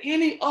so that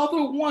any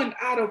other one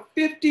out of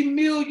 50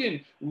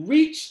 million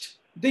reached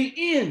the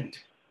end,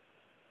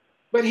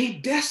 but He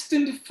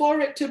destined for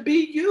it to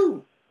be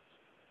you.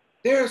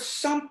 There's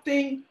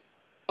something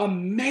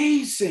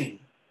amazing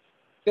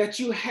that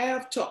you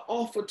have to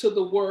offer to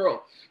the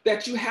world,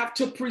 that you have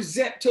to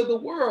present to the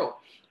world.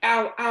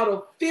 Out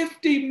of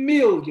 50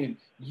 million,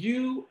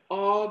 you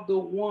are the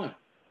one.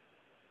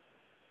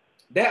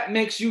 That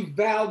makes you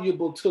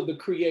valuable to the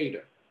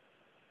Creator.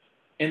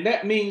 And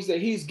that means that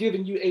He's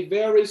given you a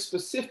very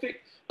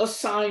specific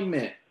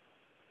assignment.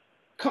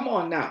 Come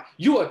on now.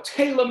 You are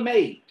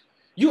tailor-made.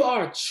 You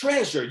are a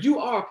treasure. You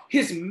are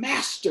His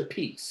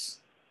masterpiece.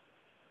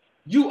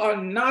 You are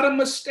not a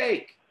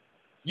mistake.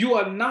 You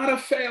are not a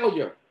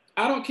failure.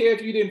 I don't care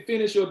if you didn't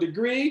finish your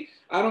degree.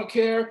 I don't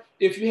care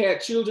if you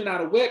had children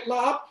out of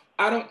wedlock.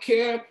 I don't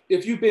care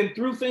if you've been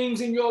through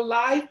things in your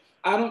life.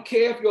 I don't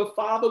care if your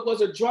father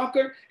was a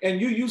drunkard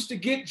and you used to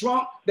get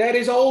drunk. That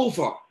is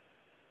over.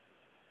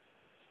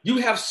 You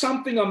have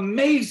something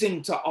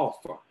amazing to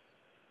offer,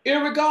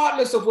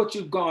 irregardless of what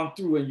you've gone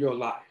through in your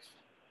life.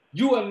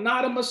 You are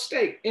not a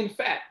mistake. In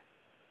fact,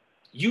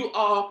 you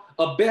are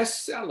a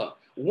bestseller,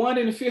 1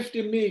 in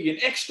 50 million,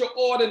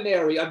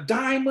 extraordinary, a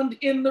diamond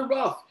in the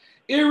rough,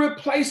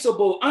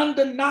 irreplaceable,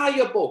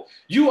 undeniable.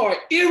 You are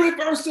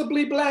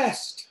irreversibly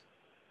blessed.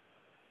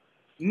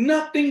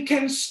 Nothing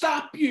can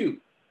stop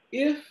you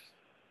if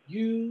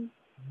you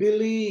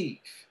believe.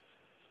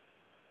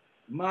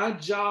 My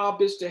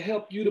job is to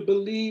help you to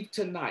believe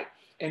tonight.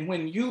 And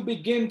when you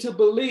begin to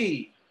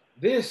believe,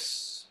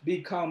 this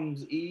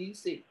becomes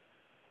easy.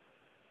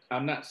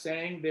 I'm not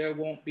saying there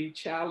won't be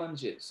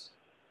challenges.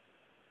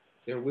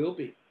 There will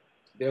be.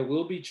 There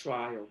will be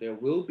trial. There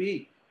will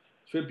be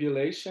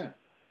tribulation.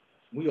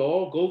 We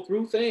all go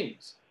through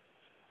things.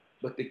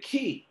 But the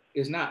key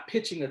is not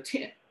pitching a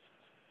tent.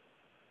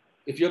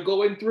 If you're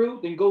going through,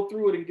 then go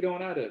through it and get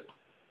on out of it.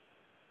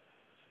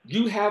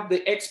 You have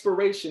the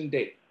expiration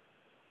date.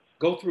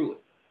 Go through it.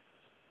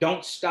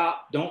 Don't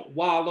stop. Don't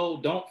wallow.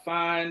 Don't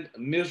find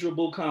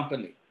miserable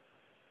company.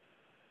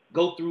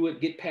 Go through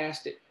it, get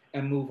past it,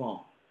 and move on.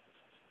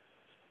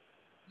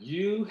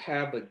 You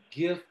have a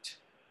gift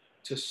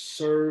to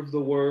serve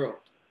the world.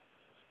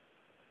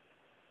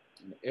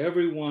 And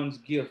everyone's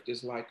gift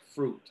is like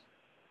fruit.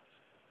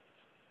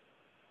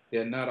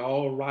 They're not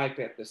all ripe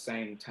at the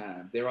same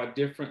time. There are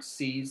different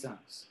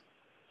seasons.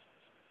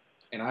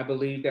 And I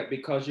believe that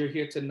because you're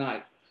here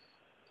tonight,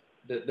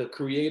 the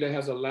Creator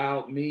has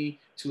allowed me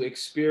to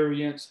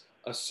experience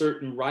a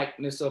certain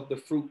ripeness of the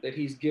fruit that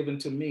He's given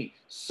to me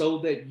so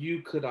that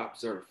you could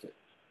observe it.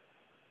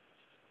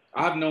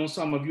 I've known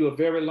some of you a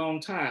very long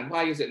time.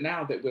 Why is it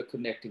now that we're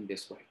connecting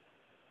this way?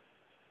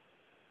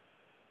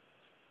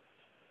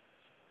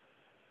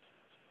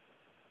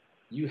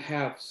 You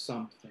have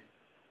something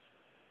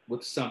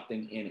with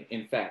something in it.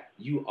 In fact,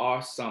 you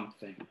are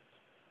something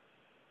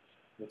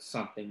with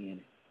something in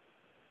it.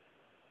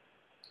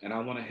 And I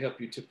want to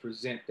help you to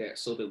present that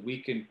so that we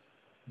can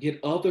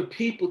get other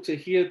people to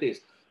hear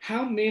this.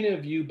 How many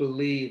of you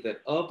believe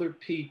that other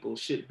people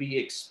should be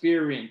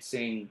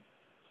experiencing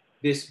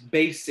this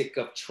basic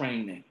of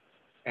training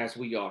as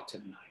we are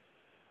tonight?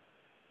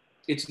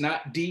 It's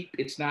not deep.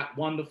 It's not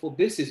wonderful.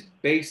 This is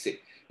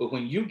basic. But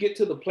when you get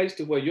to the place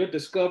to where you're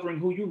discovering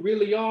who you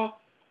really are,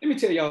 let me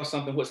tell y'all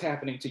something, what's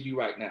happening to you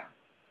right now.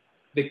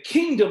 The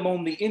kingdom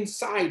on the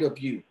inside of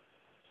you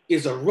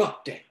is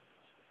erupting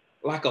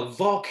like a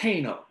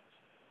volcano.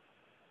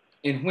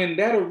 And when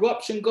that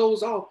eruption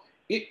goes off,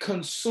 it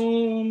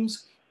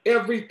consumes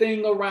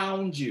everything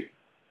around you.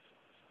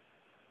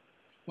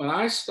 When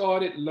I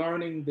started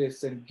learning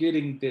this and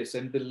getting this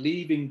and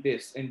believing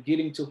this and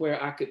getting to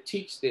where I could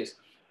teach this,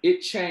 it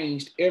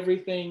changed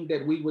everything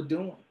that we were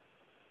doing.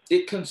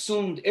 It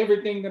consumed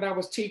everything that I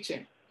was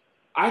teaching.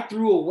 I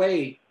threw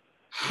away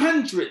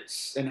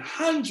hundreds and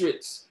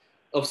hundreds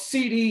of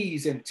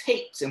CDs and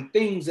tapes and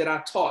things that I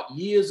taught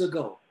years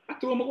ago. I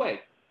threw them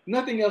away.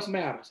 Nothing else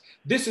matters.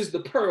 This is the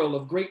pearl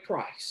of great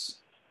price.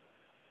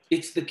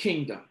 It's the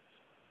kingdom.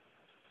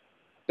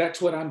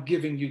 That's what I'm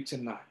giving you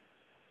tonight.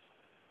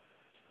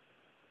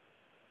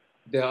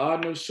 There are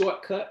no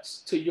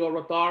shortcuts to your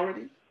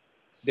authority.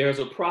 There's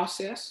a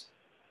process.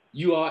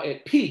 You are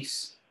at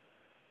peace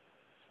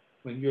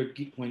when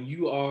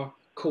you are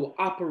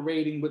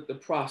cooperating with the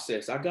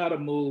process. I gotta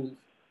move.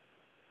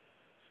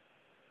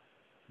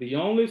 The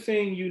only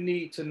thing you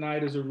need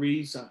tonight is a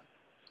reason.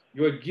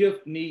 Your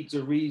gift needs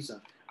a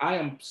reason. I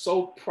am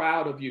so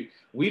proud of you.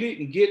 We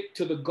didn't get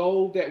to the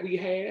goal that we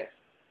had,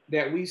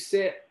 that we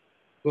set,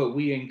 but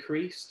we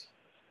increased.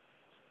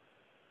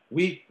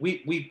 We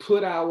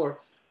put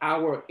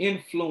our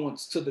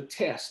influence to the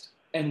test,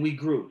 and we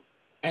grew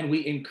and we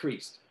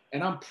increased.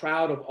 And I'm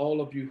proud of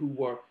all of you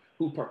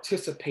who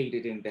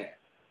participated in that.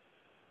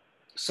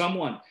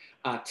 Someone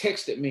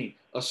texted me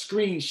a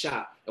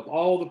screenshot of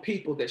all the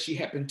people that she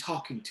had been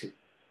talking to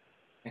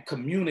and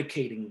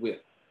communicating with.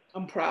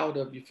 I'm proud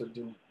of you for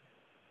doing that.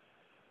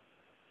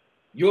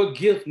 Your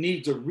gift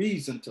needs a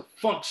reason to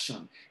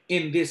function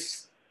in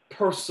this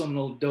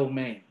personal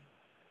domain.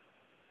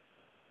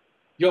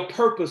 Your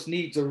purpose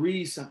needs a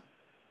reason.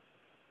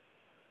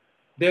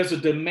 There's a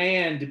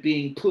demand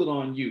being put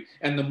on you.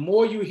 And the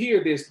more you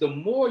hear this, the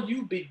more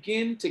you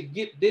begin to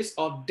get this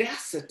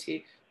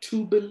audacity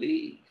to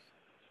believe.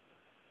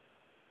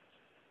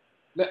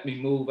 Let me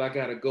move, I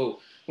gotta go.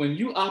 When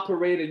you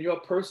operate in your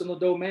personal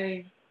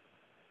domain,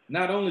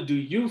 not only do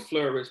you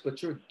flourish,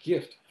 but your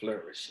gift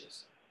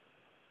flourishes.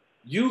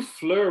 You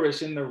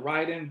flourish in the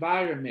right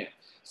environment.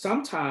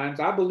 Sometimes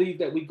I believe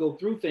that we go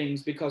through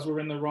things because we're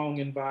in the wrong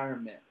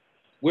environment.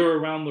 We're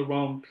around the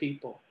wrong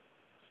people.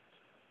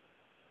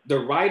 The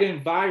right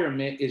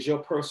environment is your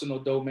personal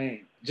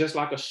domain, just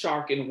like a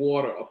shark in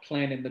water, a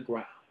plant in the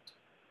ground.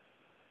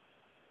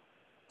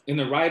 In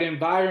the right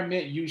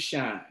environment, you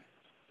shine.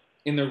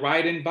 In the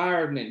right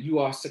environment, you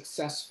are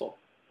successful.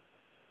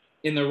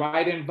 In the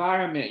right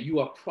environment, you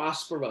are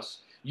prosperous.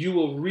 You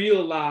will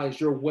realize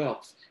your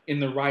wealth in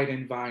the right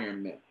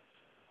environment.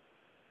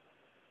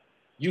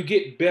 You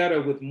get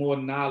better with more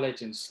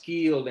knowledge and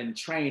skill and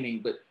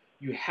training, but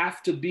you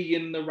have to be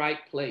in the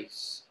right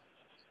place,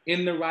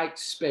 in the right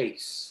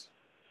space.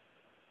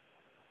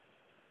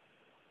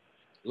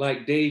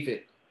 Like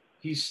David,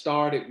 he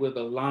started with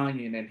a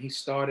lion and he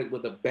started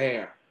with a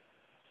bear.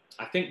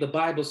 I think the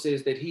Bible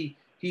says that he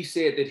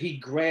said that he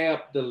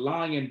grabbed the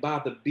lion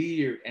by the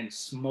beard and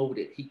smote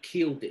it. He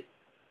killed it.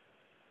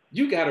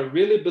 You got to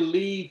really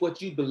believe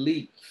what you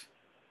believe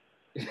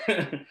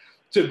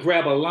to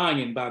grab a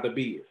lion by the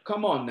beard.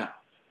 Come on now.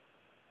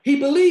 He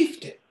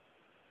believed it.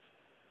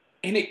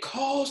 And it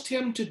caused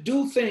him to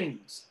do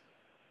things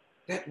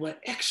that were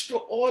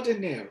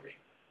extraordinary.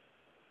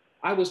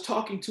 I was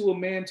talking to a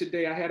man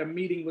today. I had a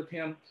meeting with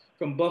him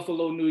from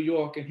Buffalo, New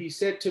York. And he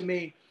said to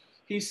me,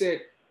 he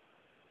said,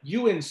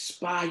 "You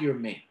inspire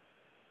me."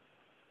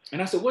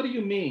 And I said, "What do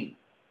you mean?"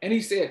 And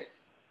he said,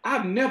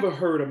 "I've never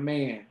heard a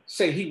man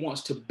say he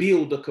wants to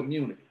build a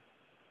community.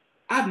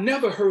 I've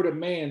never heard a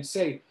man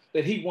say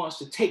that he wants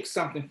to take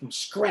something from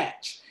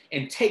scratch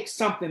and take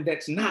something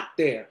that's not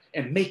there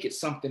and make it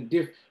something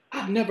different.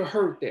 I've never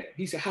heard that."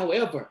 He said,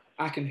 "However,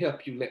 I can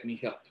help you. Let me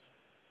help you."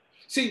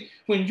 See,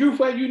 when you're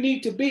where you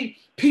need to be,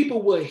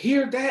 people will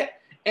hear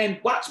that.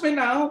 And watch me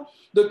now,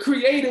 the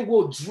Creator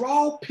will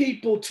draw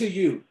people to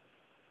you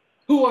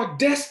who are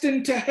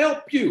destined to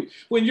help you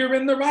when you're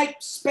in the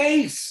right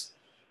space,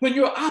 when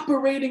you're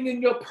operating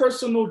in your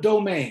personal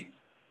domain.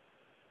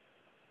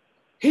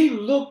 He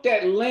looked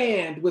at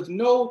land with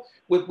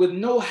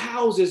no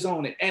houses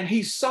on it, and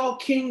he saw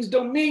King's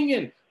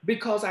Dominion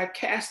because I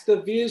cast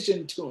the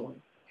vision to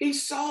him. He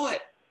saw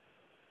it.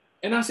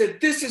 And I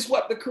said, "This is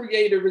what the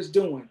Creator is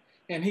doing."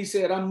 And he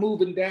said, "I'm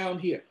moving down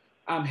here.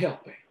 I'm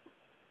helping."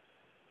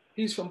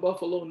 He's from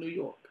Buffalo, New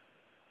York.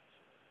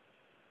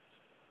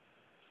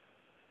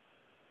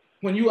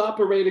 When you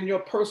operate in your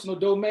personal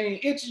domain,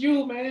 it's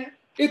you, man.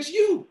 It's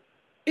you.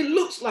 It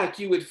looks like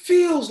you. It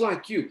feels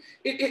like you.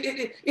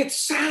 It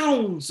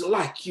sounds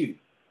like you.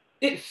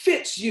 It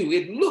fits you.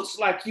 It looks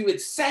like you.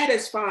 It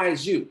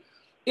satisfies you.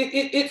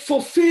 It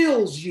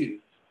fulfills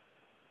you.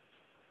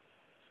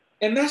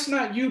 And that's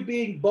not you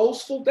being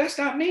boastful. That's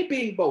not me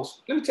being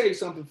boastful. Let me tell you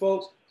something,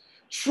 folks.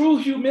 True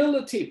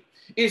humility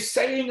is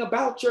saying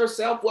about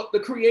yourself what the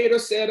Creator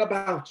said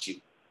about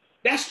you.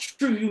 That's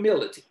true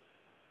humility.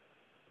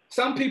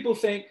 Some people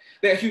think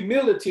that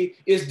humility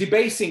is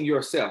debasing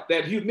yourself,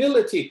 that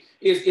humility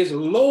is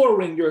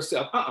lowering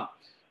yourself.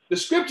 The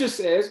scripture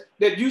says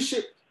that you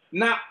should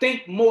not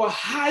think more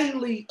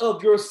highly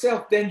of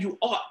yourself than you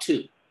ought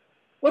to.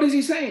 What is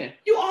he saying?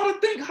 You ought to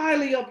think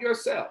highly of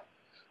yourself.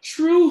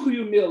 True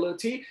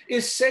humility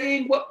is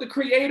saying what the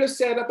Creator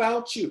said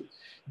about you,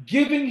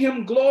 giving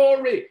him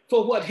glory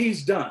for what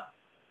he's done.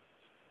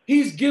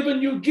 He's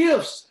given you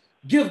gifts.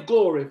 Give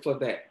glory for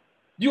that.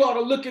 You ought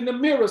to look in the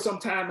mirror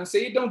sometime and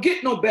say, "It don't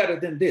get no better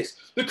than this.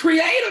 The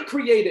Creator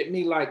created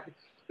me like this."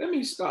 Let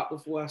me stop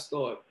before I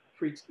start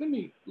preaching. Let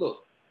me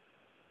look.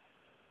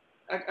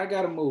 I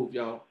gotta move,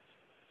 y'all.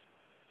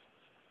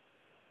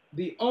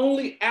 The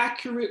only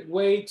accurate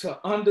way to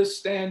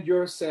understand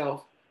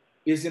yourself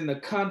is in the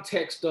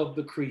context of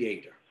the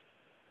Creator.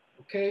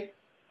 Okay?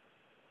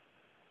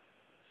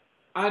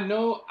 I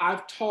know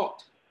I've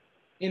talked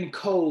in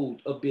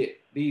code a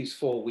bit these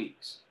 4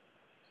 weeks,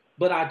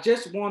 but I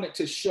just wanted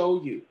to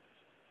show you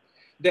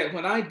that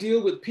when I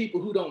deal with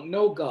people who don't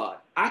know God,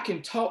 I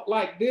can talk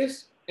like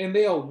this and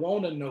they'll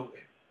want to know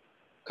it.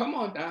 Come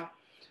on now.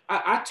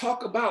 I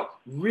talk about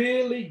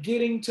really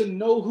getting to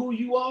know who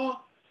you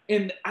are,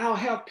 and I'll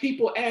have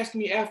people ask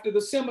me after the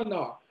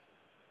seminar,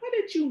 what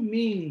did you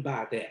mean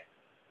by that?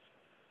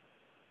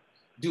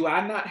 Do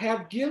I not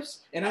have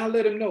gifts? And I'll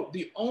let them know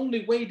the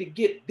only way to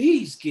get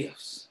these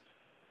gifts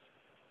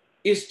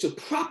is to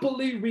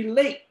properly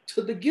relate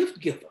to the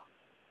gift giver.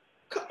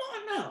 Come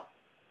on now.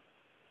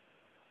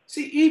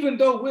 See, even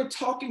though we're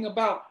talking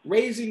about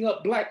raising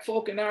up Black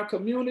folk in our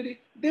community,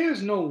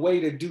 there's no way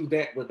to do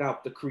that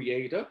without the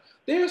Creator.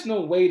 There's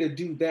no way to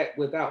do that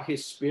without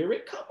His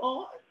Spirit. Come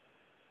on.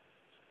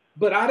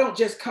 But I don't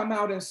just come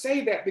out and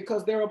say that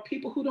because there are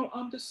people who don't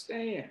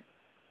understand.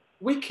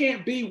 We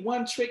can't be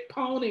one-trick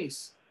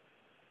ponies.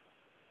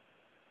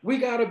 We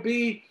got to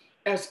be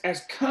as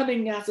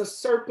cunning as a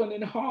serpent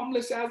and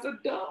harmless as a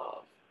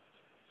dove.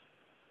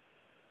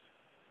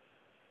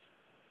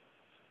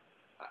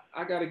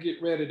 I got to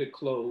get ready to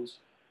close.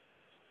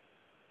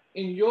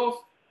 In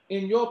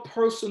your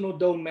personal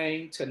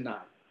domain tonight,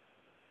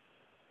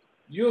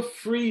 you're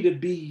free to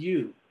be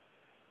you.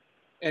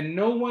 And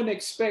no one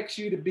expects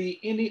you to be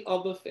any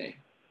other thing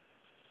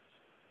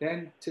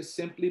than to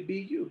simply be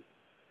you.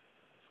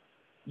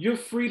 You're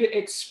free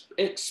to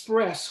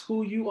express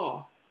who you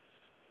are.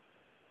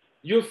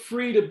 You're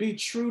free to be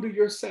true to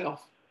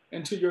yourself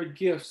and to your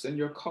gifts and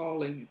your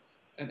calling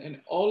and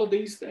all of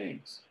these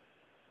things.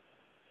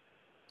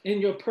 In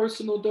your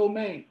personal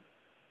domain.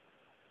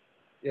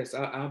 Yes,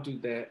 I'll do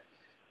that.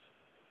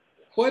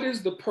 What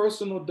is the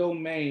personal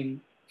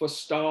domain for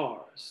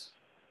stars?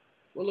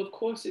 Well, of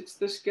course, it's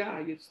the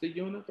sky, it's the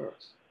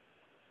universe.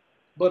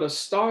 But a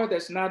star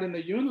that's not in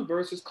the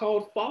universe is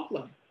called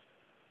fallen.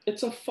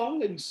 It's a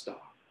falling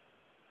star.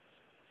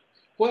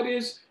 What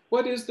is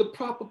the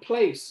proper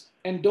place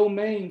and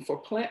domain for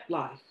plant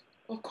life?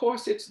 Of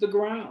course, it's the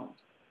ground.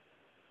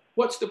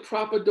 What's the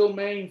proper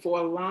domain for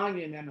a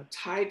lion and a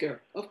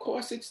tiger? Of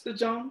course, it's the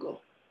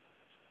jungle.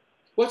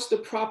 What's the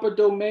proper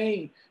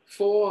domain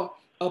for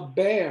a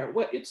bear?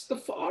 Well, it's the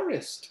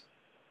forest.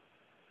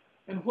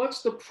 And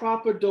what's the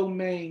proper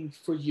domain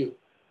for you?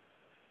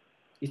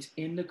 It's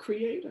in the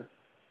Creator.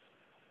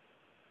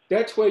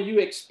 That's where you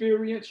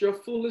experience your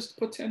fullest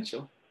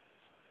potential.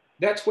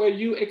 That's where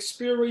you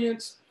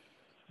experience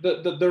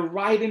the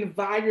right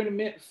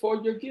environment for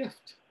your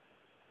gift.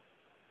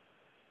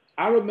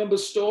 I remember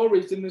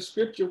stories in the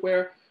scripture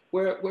where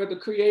the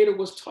Creator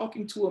was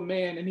talking to a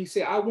man and he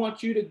said, I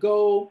want you to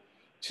go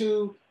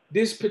to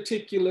this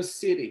particular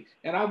city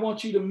and I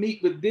want you to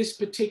meet with this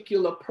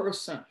particular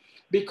person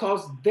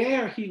because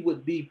there he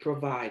would be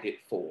provided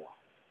for.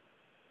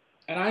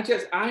 And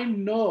I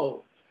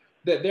know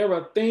that there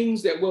are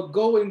things that we're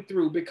going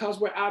through because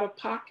we're out of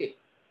pocket.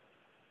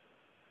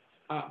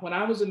 When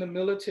I was in the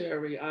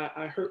military,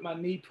 I hurt my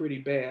knee pretty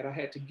bad. I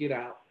had to get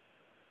out.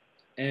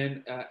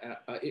 And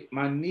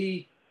my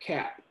knee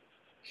cap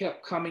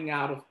kept coming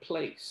out of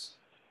place.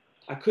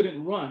 I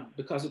couldn't run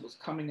because it was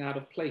coming out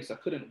of place. I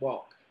couldn't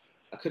walk.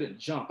 I couldn't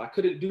jump. I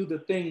couldn't do the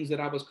things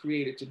that I was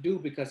created to do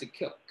because it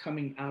kept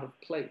coming out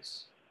of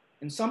place.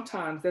 And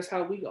sometimes that's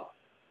how we are.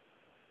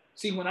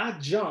 See, when I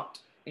jumped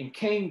and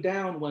came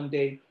down one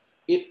day,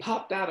 it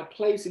popped out of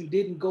place and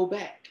didn't go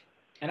back.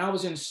 And I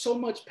was in so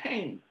much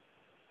pain.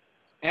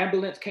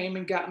 Ambulance came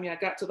and got me. I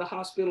got to the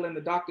hospital and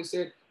the doctor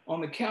said, on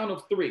the count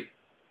of 3,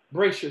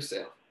 brace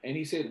yourself. And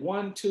he said,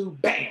 1, 2,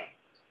 bam.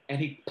 And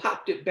he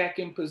popped it back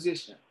in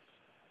position.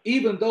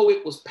 Even though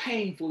it was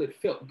painful, it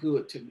felt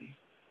good to me.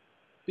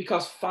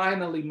 Because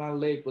finally my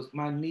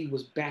knee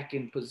was back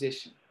in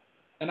position.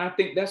 And I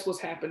think that's what's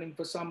happening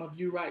for some of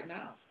you right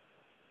now.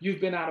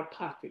 You've been out of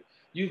pocket.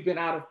 You've been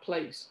out of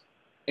place.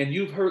 And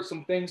you've heard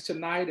some things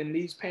tonight in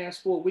these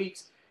past 4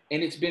 weeks,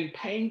 and it's been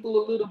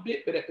painful a little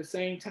bit, but at the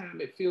same time,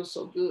 it feels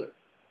so good.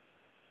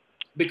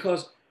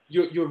 Because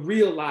you're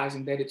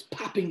realizing that it's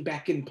popping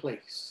back in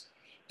place.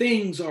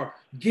 Things are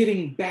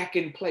getting back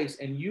in place,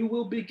 and you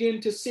will begin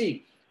to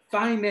see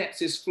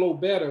finances flow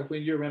better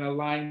when you're in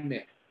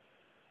alignment.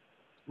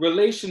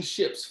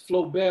 Relationships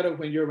flow better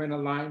when you're in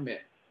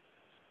alignment.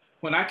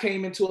 When I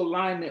came into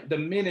alignment, the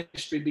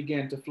ministry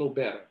began to flow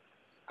better.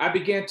 I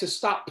began to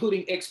stop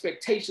putting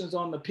expectations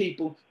on the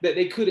people that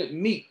they couldn't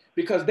meet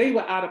because they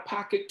were out of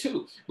pocket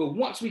too. But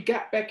once we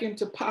got back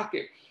into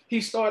pocket, he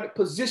started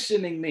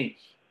positioning me,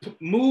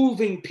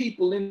 moving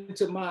people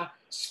into my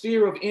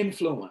sphere of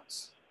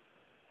influence.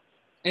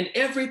 And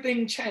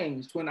everything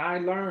changed when I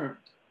learned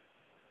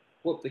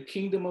what the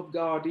kingdom of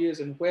God is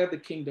and where the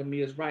kingdom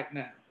is right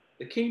now.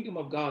 The kingdom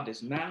of God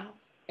is now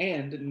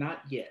and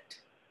not yet.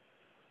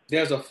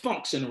 There's a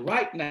function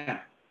right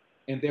now,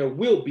 and there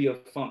will be a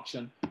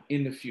function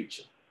in the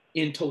future.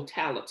 in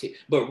totality.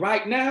 But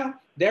right now,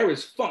 there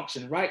is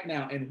function right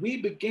now. And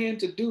we began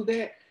to do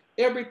that.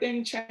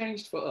 Everything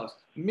changed for us.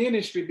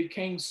 Ministry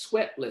became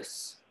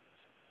sweatless.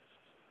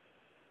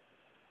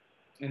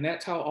 And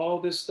that's how all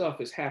this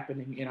stuff is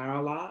happening in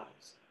our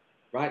lives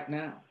right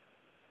now.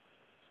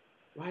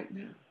 Right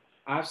now.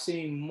 I've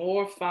seen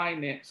more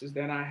finances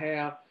than I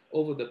have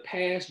over the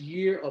past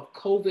year of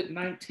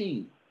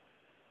COVID-19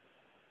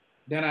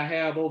 than I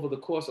have over the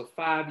course of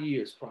 5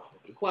 years,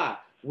 probably. Why?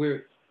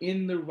 We're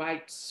in the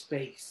right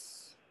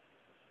space.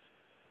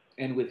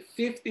 And with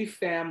 50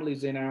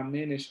 families in our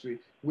ministry,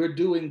 we're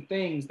doing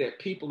things that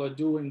people are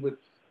doing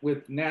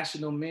with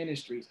national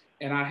ministries.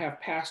 And I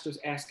have pastors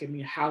asking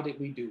me, how did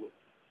we do it?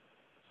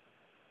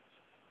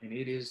 And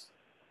it is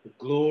the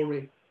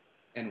glory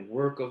and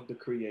work of the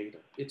Creator.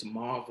 It's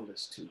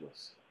marvelous to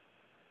us.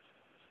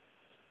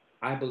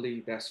 I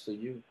believe that's for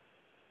you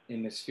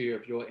in the sphere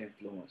of your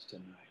influence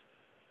tonight.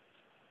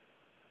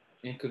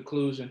 In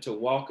conclusion, to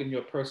walk in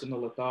your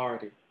personal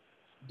authority,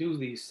 do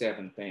these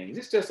 7 things.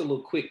 It's just a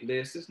little quick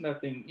list. It's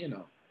nothing,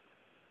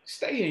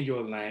 stay in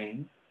your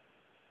lane.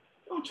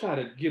 Don't try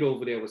to get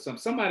over there with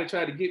somebody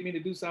tried to get me to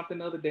do something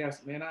the other day. I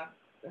said, man,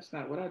 that's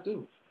not what I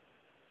do.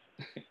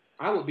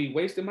 I would be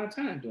wasting my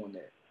time doing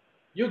that.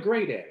 You're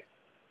great at it.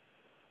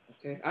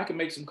 Okay, I can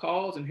make some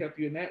calls and help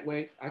you in that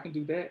way. I can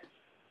do that.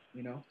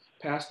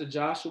 Pastor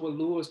Joshua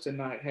Lewis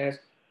tonight has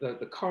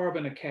the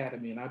Carbon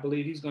Academy, and I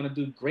believe he's going to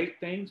do great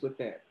things with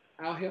that.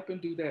 I'll help him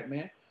do that,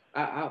 man.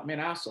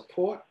 I'll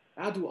support.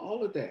 I'll do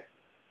all of that.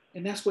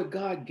 And that's what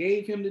God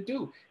gave him to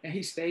do. And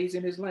he stays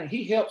in his lane.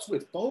 He helps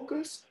with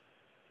focus.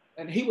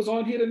 And he was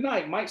on here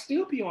tonight. Might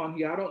still be on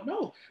here. I don't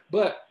know.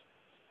 But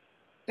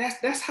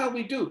that's how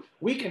we do.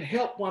 We can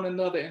help one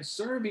another and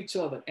serve each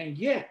other. And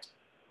yet,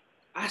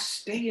 I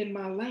stay in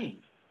my lane.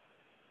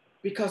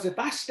 Because if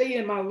I stay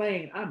in my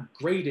lane, I'm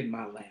great in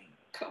my lane.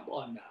 Come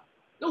on now.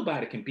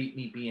 Nobody can beat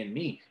me being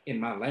me in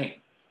my lane,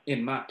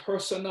 in my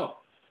personal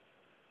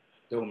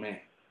domain.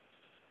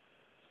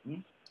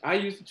 I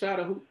used to try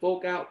to hoop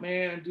folk out,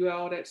 man, and do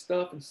all that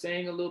stuff and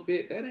sing a little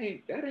bit. That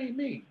ain't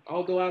me.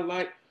 Although I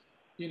like,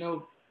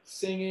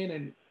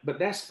 singing, but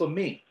that's for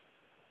me.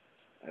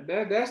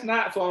 That's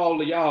not for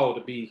all of y'all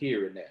to be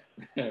hearing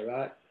that,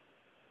 right?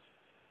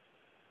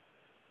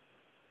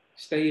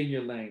 Stay in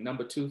your lane.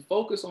 Number 2,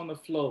 focus on the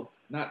flow,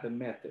 not the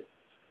method.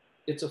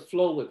 It's a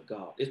flow with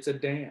God. It's a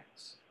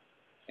dance,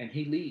 and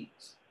He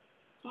leads.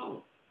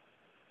 Follow.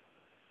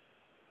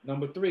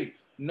 Number 3,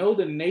 know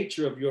the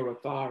nature of your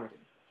authority.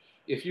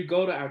 If you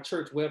go to our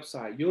church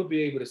website, you'll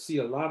be able to see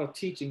a lot of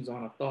teachings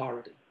on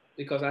authority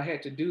because I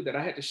had to do that.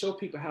 I had to show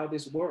people how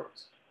this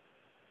works.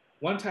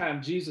 One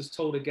time, Jesus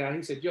told a guy,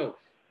 he said, yo,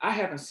 I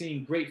haven't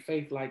seen great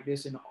faith like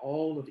this in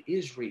all of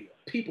Israel.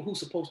 People who's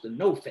supposed to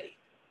know faith.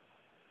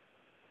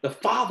 The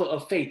father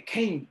of faith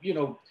came,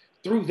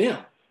 through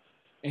them.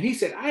 And he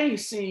said, I ain't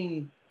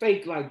seen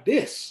faith like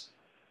this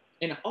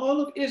in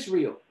all of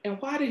Israel. And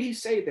why did he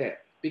say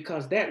that?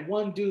 Because that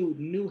one dude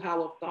knew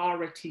how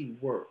authority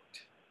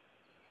worked.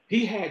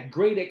 He had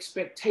great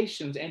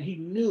expectations and he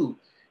knew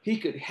he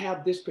could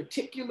have this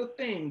particular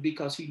thing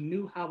because he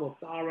knew how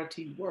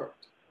authority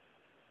worked.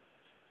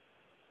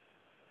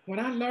 When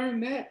I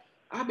learned that,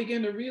 I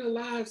began to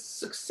realize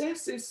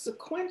success is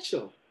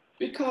sequential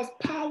because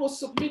power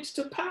submits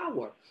to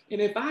power. And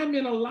if I'm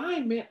in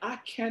alignment, I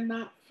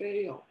cannot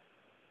fail.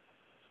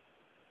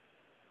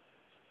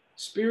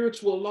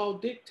 Spiritual law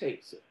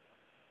dictates it.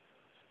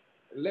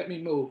 Let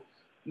me move.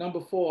 Number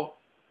 4,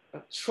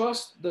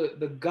 trust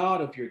the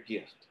God of your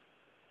gift.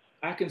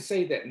 I can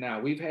say that now.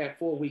 We've had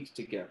 4 weeks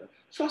together.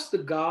 Trust the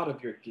God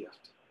of your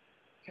gift.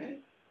 Okay?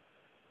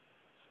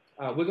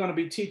 We're going to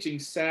be teaching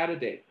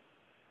Saturday.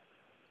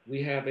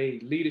 We have a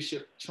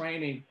leadership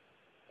training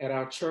at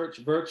our church,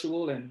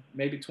 virtual, and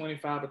maybe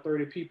 25 or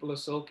 30 people or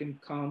so can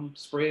come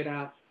spread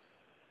out.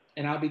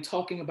 And I'll be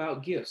talking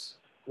about gifts.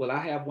 Well, I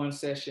have one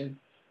session.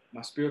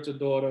 My spiritual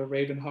daughter,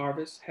 Raven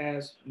Harvest,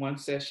 has one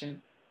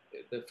session.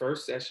 The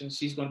first session,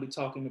 she's going to be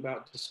talking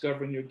about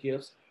discovering your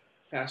gifts.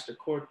 Pastor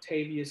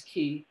Cortavius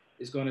Key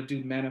is going to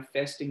do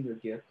manifesting your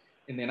gift.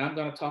 And then I'm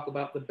going to talk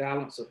about the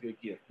balance of your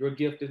gift. Your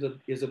gift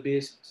is a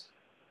business.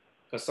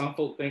 Because some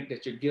folk think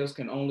that your gifts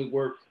can only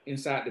work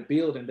inside the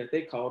building that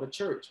they call the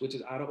church, which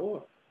is out of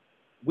order.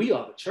 We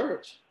are the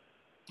church.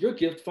 Your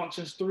gift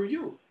functions through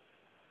you,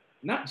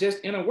 not just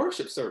in a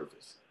worship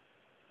service.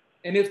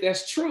 And if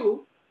that's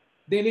true,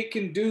 then it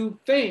can do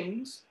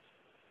things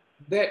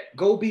that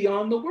go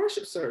beyond the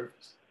worship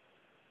service.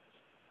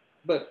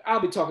 But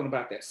I'll be talking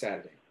about that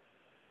Saturday.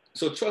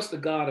 So trust the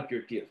God of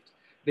your gift.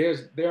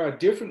 There are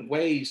different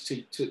ways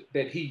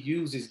that He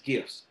uses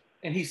gifts,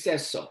 and He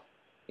says so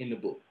in the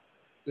book.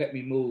 Let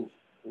me move.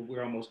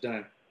 We're almost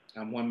done.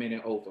 I'm 1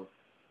 minute over.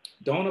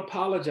 Don't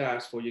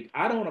apologize for you.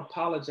 I don't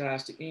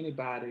apologize to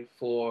anybody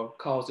for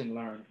causing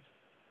learning.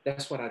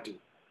 That's what I do.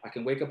 I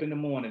can wake up in the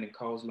morning and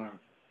cause learning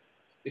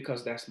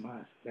because that's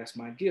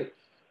my gift.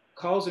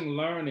 Causing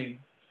learning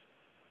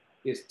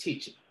is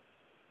teaching.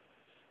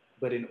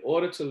 But in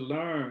order to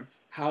learn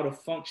how to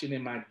function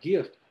in my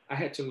gift, I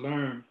had to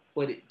learn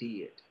what it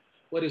did.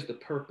 what is the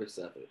purpose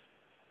of it,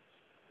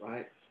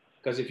 right?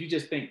 Because if you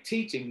just think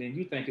teaching, then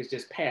you think it's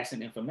just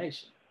passing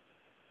information,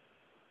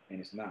 and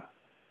it's not.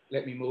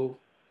 Let me move.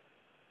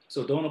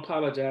 So don't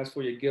apologize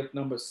for your gift.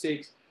 Number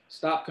 6,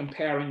 stop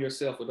comparing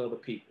yourself with other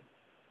people.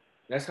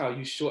 That's how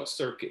you short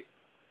circuit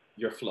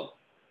your flow.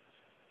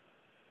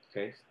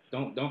 Okay,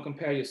 don't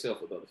compare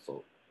yourself with other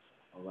folk.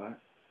 All right.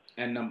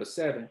 And number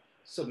 7,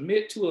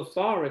 submit to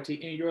authority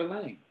in your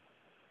lane.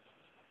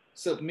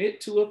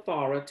 Submit to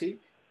authority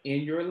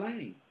in your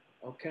lane.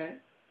 Okay.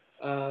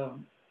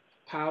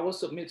 Power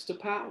submits to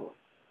power.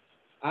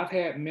 I've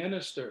had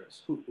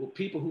ministers,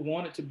 people who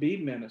wanted to be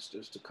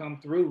ministers, to come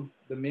through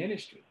the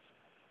ministry,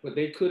 but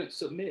they couldn't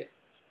submit.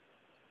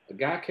 A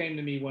guy came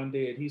to me one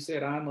day and he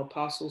said, "I'm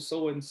apostle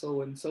so and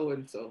so and so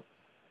and so.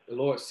 The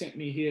Lord sent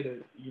me here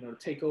to,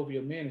 take over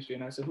your ministry."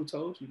 And I said, "Who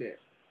told you that?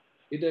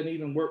 It doesn't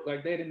even work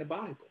like that in the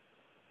Bible.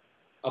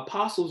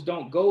 Apostles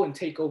don't go and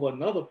take over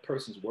another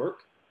person's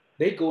work.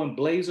 They go and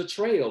blaze a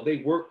trail. They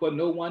work where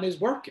no one is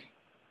working.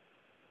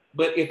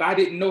 But if I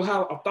didn't know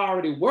how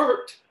authority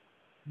worked,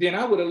 then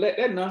I would have let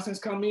that nonsense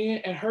come in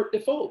and hurt the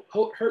folk,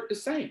 hurt the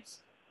saints."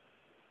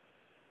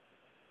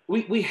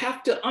 We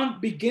have to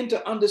begin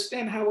to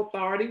understand how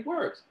authority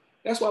works.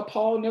 That's why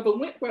Paul never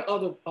went where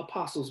other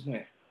apostles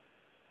went,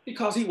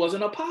 because he was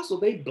an apostle.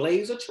 They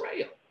blaze a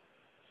trail.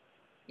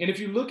 And if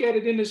you look at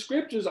it in the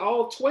scriptures,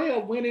 all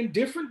 12 went in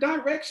different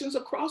directions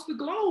across the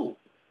globe.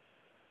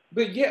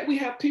 But yet we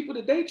have people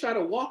today try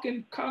to walk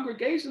in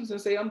congregations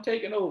and say, "I'm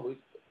taking over."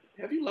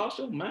 Have you lost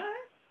your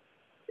mind?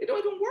 It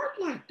don't even work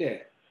like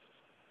that,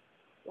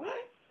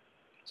 right?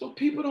 So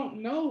people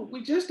don't know.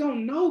 We just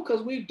don't know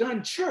because we've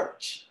done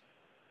church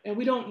and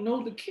we don't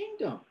know the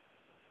kingdom.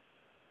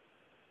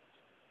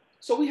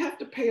 So we have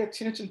to pay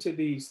attention to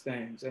these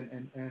things.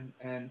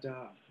 And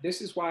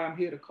this is why I'm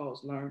here to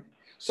cause learning.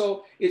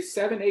 So it's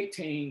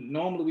 7:18.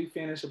 Normally we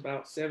finish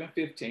about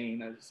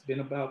 7:15. It's been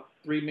about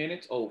 3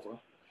 minutes over.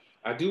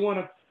 I do want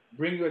to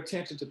bring your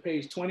attention to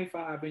page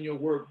 25 in your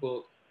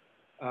workbook.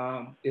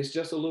 It's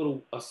just a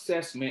little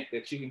assessment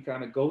that you can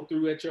kind of go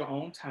through at your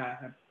own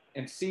time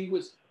and see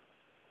what's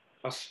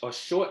a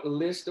short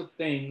list of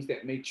things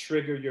that may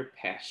trigger your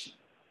passion.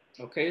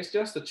 Okay, it's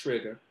just a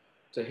trigger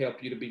to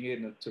help you to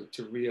begin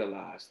to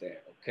realize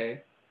that.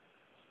 Okay.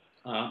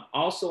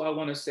 Also, I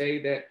want to say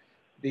that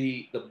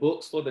the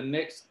books for the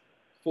next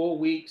 4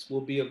 weeks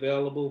will be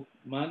available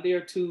Monday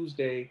or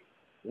Tuesday,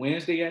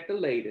 Wednesday at the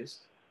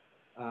latest.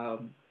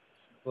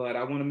 But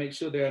I want to make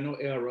sure there are no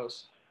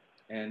errors,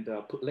 and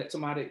let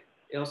somebody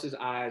else's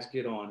eyes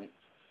get on it.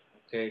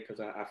 Okay, because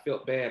I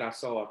felt bad. I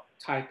saw a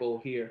typo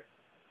here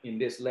in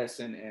this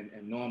lesson,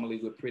 and normally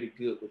we're pretty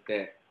good with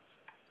that.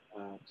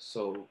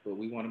 But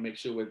we want to make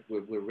sure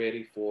we're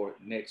ready for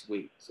next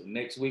week. So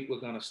next week, we're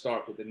going to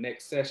start with the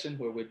next session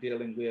where we're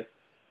dealing with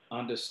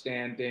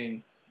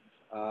understanding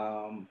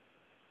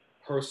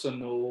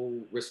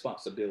personal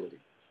responsibility,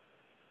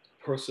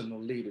 personal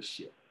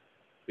leadership.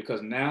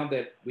 Because now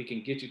that we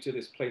can get you to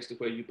this place to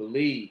where you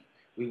believe,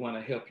 we want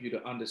to help you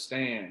to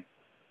understand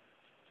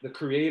the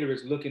Creator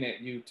is looking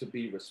at you to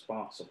be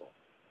responsible.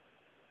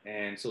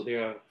 And so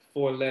there are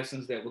 4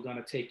 lessons that we're going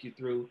to take you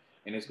through,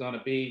 and it's going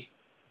to be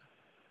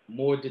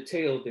more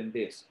detailed than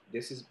this.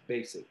 This is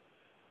basic.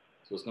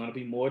 So it's going to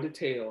be more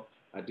detailed.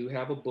 I do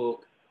have a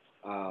book.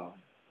 I'm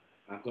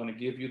going to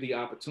give you the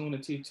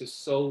opportunity to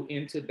sow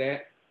into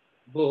that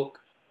book,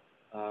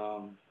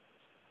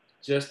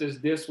 just as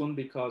this one,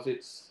 because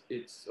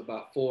it's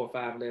about 4 or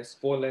 5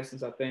 4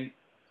 lessons, I think.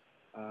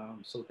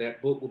 So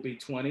that book will be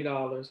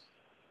 $20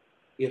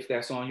 if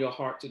that's on your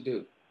heart to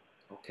do.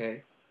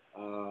 Okay.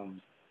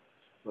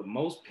 But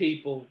most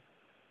people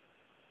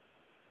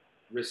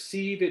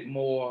receive it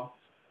more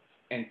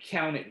and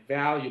count it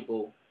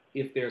valuable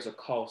if there's a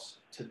cost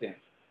to them,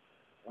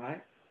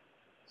 right?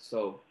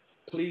 So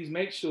please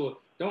make sure,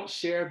 don't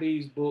share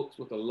these books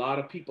with a lot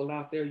of people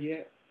out there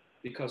yet,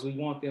 because we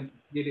want them to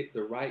get it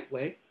the right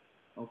way,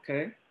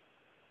 okay?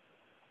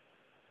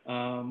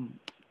 And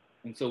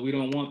so we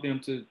don't want them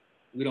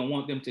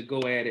to go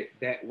at it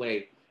that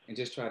way and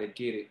just try to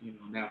get it,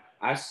 Now,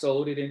 I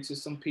sold it into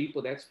some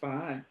people, that's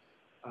fine.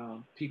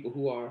 People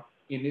who are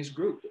in this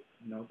group,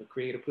 the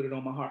Creator put it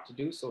on my heart to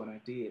do so, and I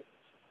did.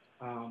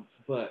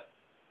 But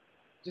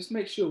just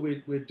make sure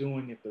we're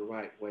doing it the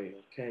right way,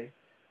 okay?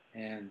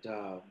 And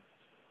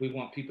we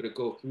want people to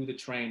go through the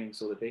training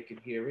so that they can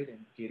hear it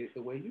and get it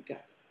the way you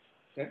got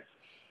it, okay?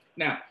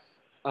 Now,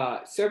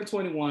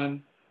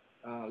 7:21.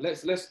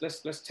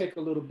 Let's take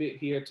a little bit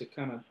here to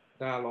kind of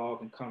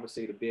dialogue and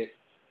conversate a bit.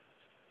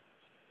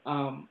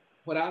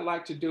 What I'd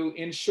like to do,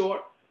 in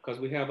short, because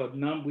we have a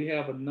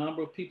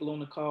number of people on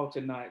the call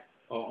tonight,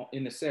 or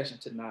in the session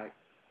tonight.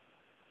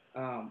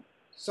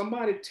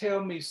 Somebody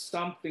tell me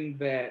something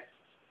that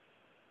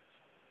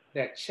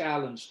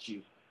challenged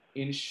you,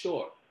 in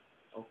short,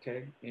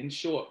 okay? In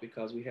short,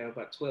 because we have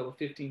about 12 or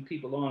 15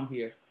 people on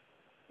here,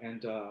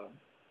 and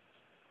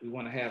we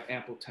want to have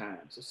ample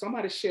time. So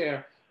somebody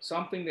share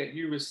something that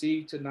you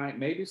received tonight,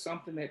 maybe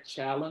something that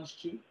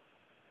challenged you,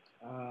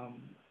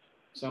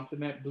 something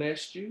that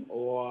blessed you,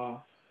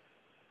 or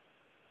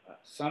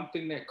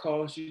something that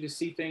caused you to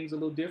see things a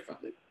little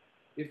differently.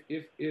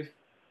 If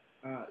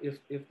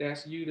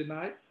that's you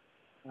tonight,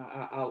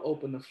 I'll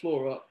open the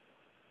floor up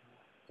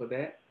for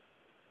that.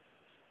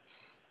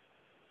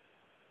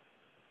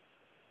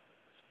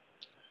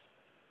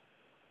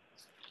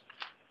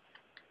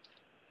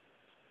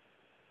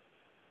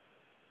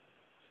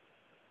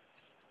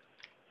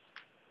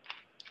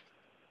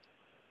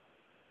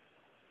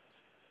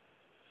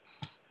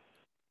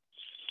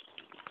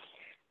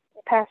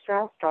 Pastor,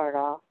 I'll start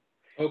off.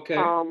 Okay.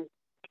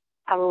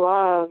 I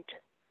loved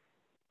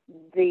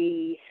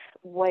the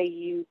way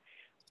you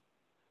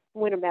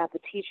went about the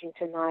teaching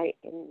tonight,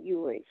 and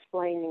you were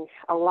explaining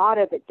a lot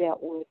of it dealt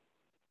with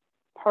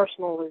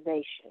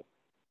personalization.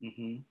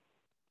 Mm-hmm.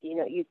 You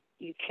know,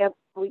 you kept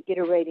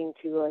reiterating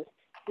to us,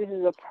 this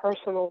is a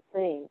personal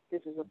thing.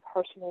 This is a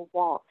personal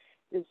walk.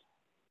 It's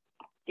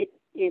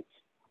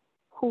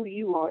who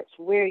you are. It's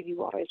where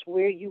you are. It's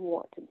where you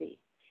want to be.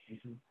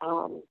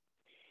 Mm-hmm.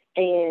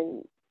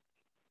 And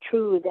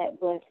truly that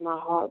blessed my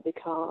heart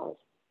because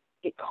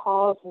it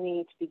caused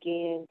me to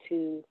begin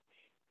to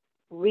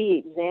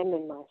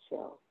re-examine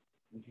myself.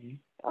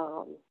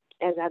 Mm-hmm.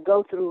 As I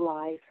go through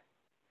life,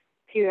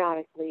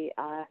 periodically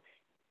I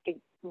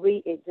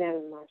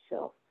re-examine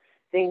myself,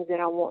 things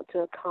that I want to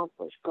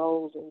accomplish,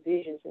 goals and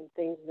visions and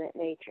things of that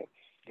nature.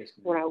 Yes,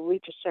 when I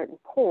reach a certain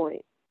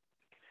point,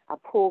 I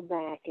pull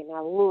back and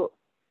I look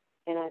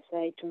and I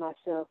say to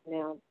myself,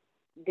 now,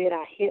 did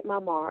I hit my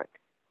mark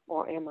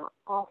or am I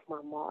off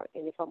my mark?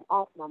 And if I'm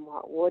off my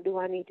mark, what do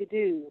I need to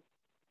do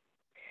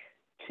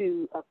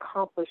to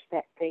accomplish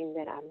that thing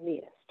that I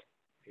missed?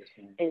 Yes,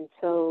 and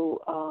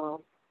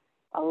so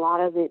a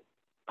lot of it,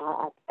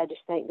 I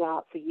just thank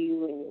God for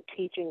you and your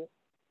teaching,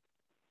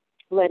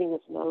 letting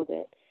us know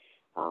that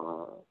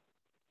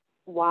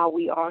while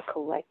we are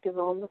collective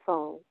on the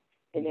phone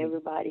and mm-hmm.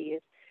 everybody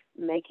is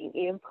making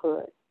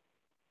input,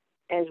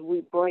 as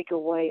we break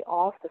away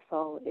off the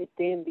phone, it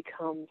then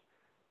becomes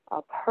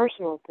a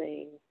personal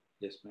thing.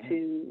 Yes,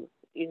 ma'am.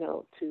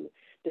 To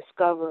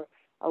discover,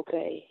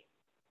 okay,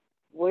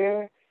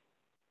 where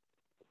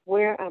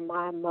am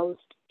I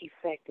most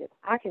effective?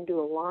 I can do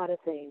a lot of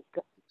things.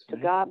 To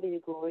God be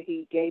the glory.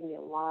 He gave me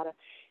a lot of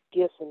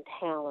gifts and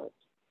talents.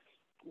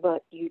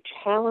 But you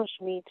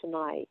challenged me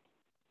tonight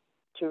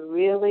to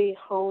really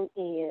hone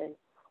in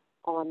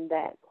on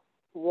that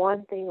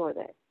one thing or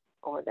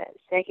that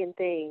second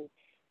thing,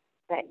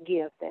 that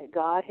gift that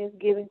God has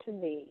given to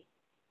me,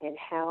 and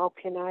how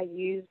can I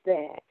use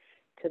that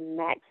to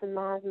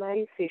maximize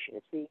my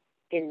efficiency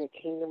in the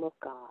kingdom of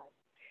God.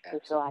 Absolutely.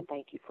 And so I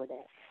thank you for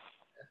that.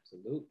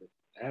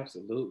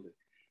 Absolutely.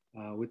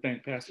 We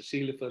thank Pastor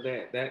Sheila for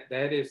that.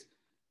 That is,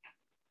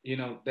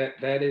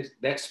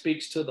 that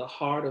speaks to the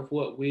heart of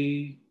what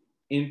the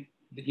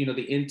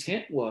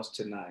intent was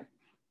tonight,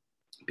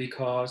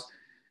 because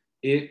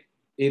it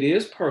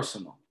is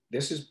personal.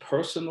 This is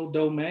personal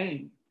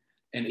domain.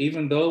 And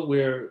even though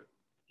we're,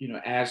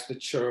 as the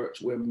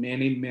church, we're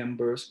many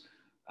members,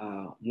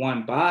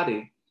 one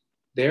body,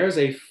 there's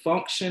a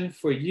function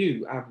for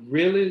you. I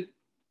really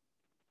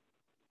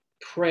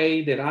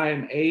pray that I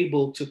am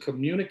able to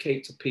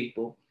communicate to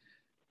people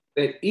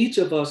that each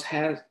of us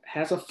has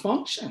a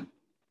function,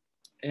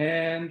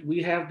 and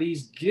we have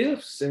these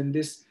gifts and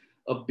this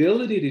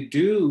ability to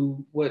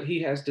do what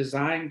he has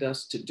designed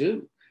us to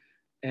do.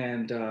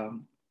 And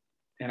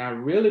I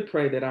really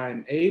pray that I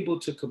am able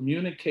to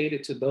communicate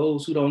it to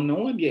those who don't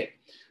know him yet,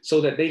 so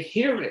that they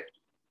hear it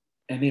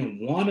and they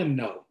want to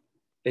know.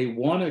 They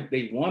want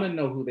to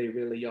know who they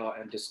really are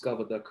and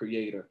discover the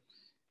Creator.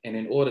 And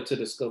in order to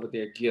discover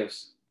their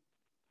gifts,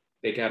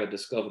 they got to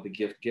discover the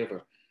gift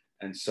giver.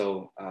 And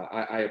so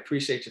I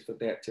appreciate you for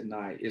that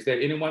tonight. Is there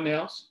anyone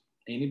else?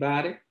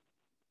 Anybody?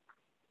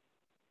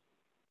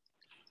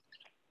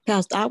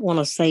 Pastor, I want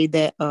to say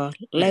that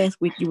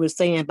last week you were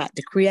saying about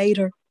the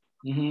Creator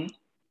mm-hmm.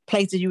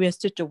 places you in a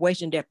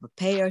situation that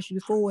prepares you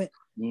for it.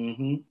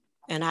 Mm-hmm.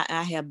 And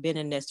I have been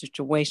in that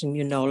situation,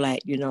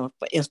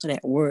 for instance,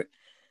 at work,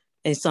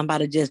 and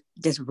somebody just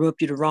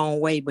rubbed you the wrong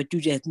way, but you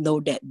just know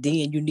that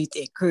then you need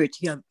to encourage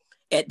him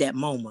at that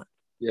moment.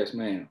 Yes,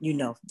 ma'am.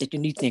 That you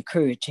need to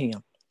encourage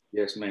him.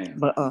 Yes, ma'am.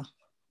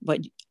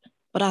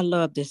 But I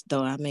love this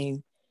though. I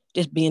mean,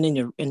 just being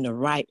in the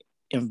right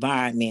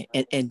environment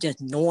and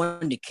just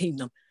knowing the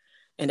kingdom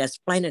and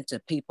explaining to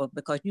people,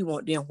 because you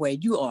want them where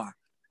you are.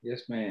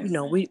 Yes, ma'am.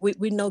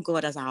 We know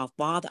God as our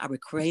Father, our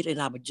Creator,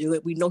 and our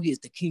Judge. We know He's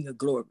the King of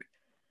Glory.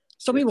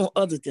 So we want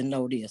others to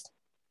know this.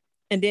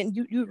 And then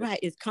you're right.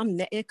 It come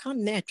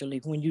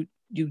naturally when you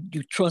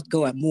trust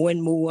God more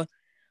and more.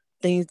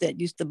 Things that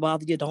used to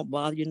bother you don't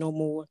bother you no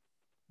more.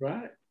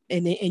 Right.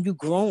 And you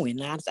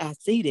growing. I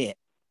see that.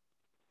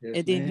 Yes,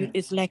 and then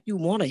it's like you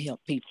want to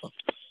help people.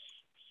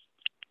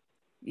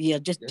 Yeah,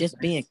 just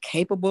being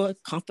capable,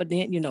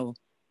 confident.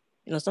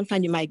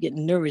 Sometimes you might get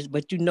nervous,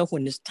 but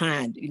when it's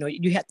time.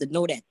 You have to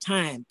know that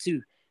time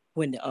too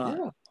when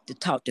to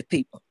talk to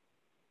people.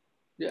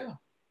 Yeah.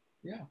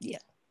 Yeah.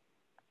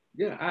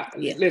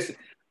 Listen,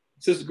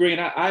 Sister Green,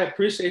 I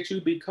appreciate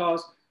you,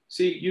 because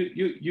see,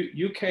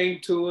 you came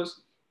to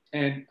us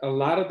And a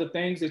lot of the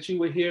things that you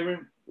were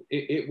hearing,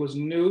 it was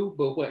new,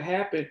 but what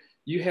happened,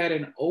 you had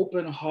an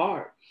open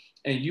heart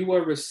and you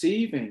were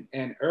receiving.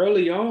 And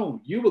early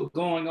on, you were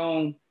going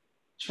on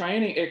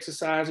training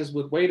exercises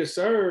with Way to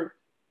Serve,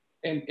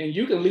 and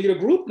you can lead a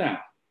group now.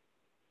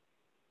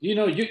 You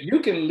know,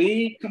 you can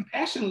lead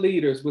compassion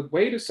leaders with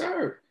Way to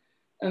Serve.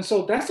 And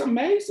so that's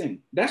amazing.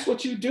 That's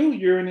what you do.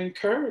 You're an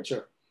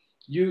encourager.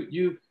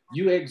 You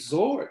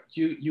exhort,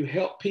 you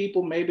help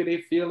people. Maybe they're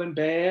feeling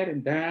bad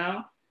and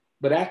down,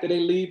 but after they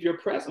leave your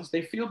presence,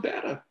 they feel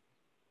better.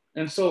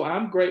 And so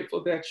I'm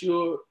grateful that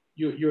you're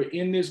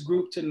in this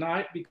group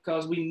tonight,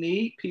 because we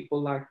need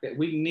people like that.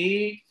 We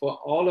need for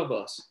all of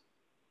us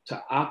to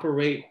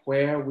operate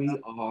where we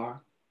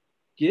are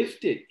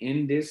gifted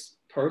in this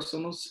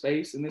personal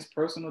space, in this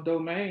personal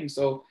domain.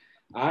 So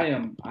I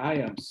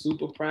am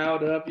super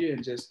proud of you,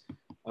 and just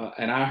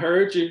and I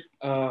heard you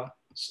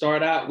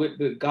start out with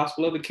the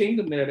gospel of the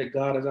kingdom there, that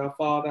God is our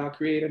Father, our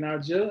Creator, and our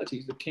Judge.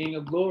 He's the King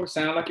of glory.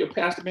 Sound like your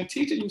pastor been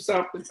teaching you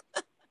something.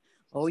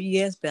 Oh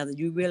yes, brother,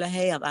 you really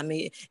have. I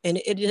mean,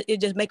 and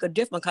it just make a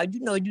difference,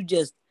 because you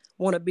just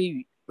want to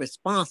be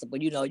responsible.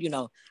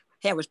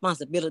 Have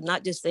responsibility,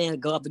 not just saying,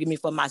 God forgive me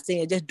for my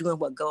sin, just doing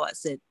what God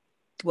said,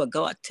 what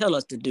God tell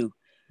us to do.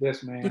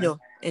 Yes, man.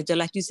 And just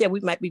like you said,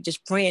 we might be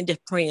just praying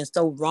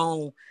so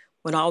wrong,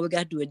 when all we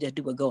got to do is just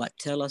do what God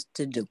tell us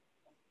to do.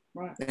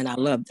 Right. And I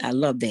love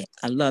that.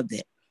 I love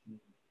that.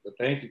 Well,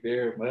 thank you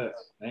very much.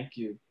 Thank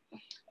you.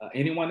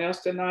 Anyone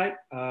else tonight?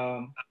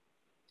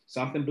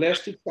 Something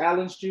blessed you,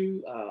 challenged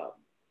you?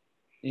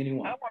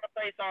 Anyone? I want to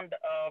say something,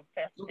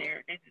 Pastor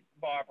Derek. This is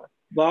Barbara.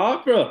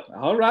 Barbara,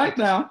 all right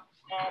now.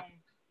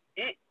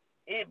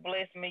 It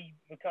blessed me,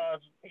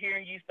 because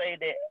hearing you say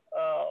that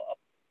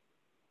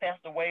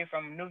Pastor Wade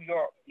from New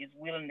York is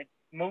willing to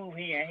move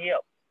here and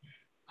help.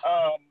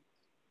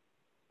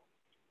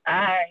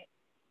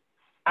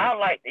 I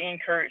like to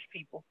encourage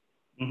people,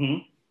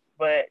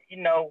 but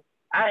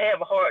I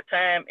have a hard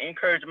time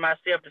encouraging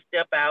myself to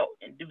step out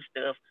and do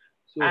stuff.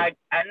 Sure.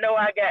 I know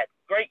I got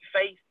great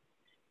faith,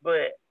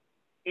 but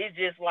it's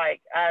just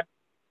like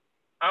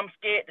I'm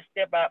scared to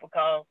step out,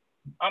 because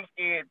I'm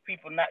scared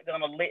people not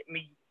gonna let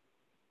me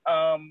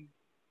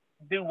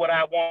do what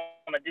I want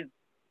to do.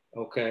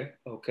 Okay.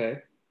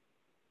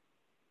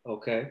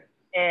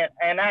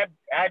 And I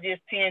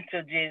just tend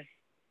to just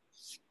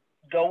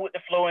go with the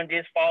flow and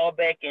just fall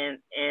back and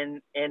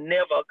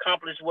never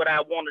accomplish what I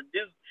want to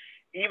do,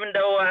 even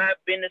though I've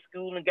been to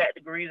school and got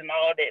degrees and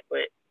all that.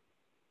 But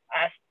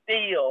I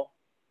still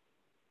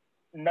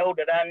know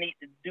that I need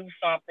to do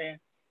something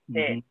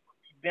that's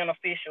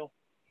beneficial,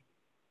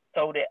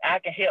 so that I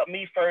can help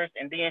me first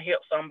and then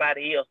help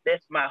somebody else.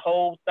 That's my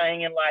whole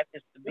thing in life,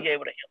 is to be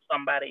able to help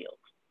somebody else.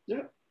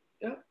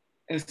 Yeah.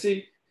 And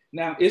see,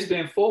 now it's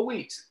been 4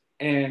 weeks,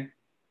 and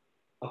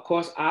of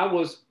course I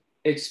was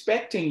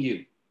expecting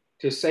you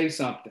to say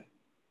something.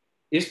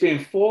 It's been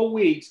 4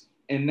 weeks,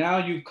 and now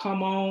you've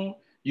come on,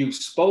 you've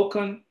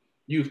spoken,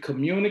 you've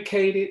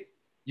communicated,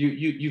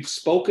 you've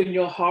spoken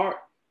your heart.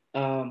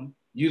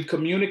 You've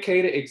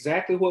communicated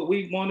exactly what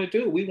we want to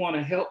do. We want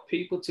to help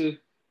people to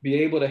be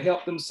able to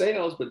help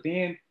themselves, but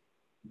then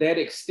that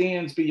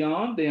extends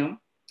beyond them,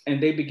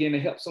 and they begin to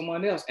help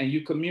someone else. And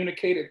you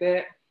communicated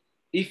that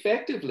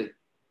effectively.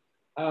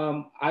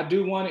 I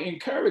do want to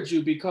encourage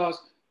you, because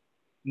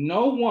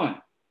no one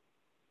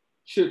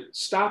should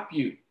stop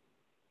you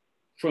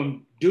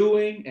from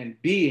doing and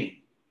being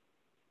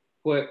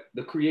what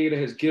the Creator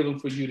has given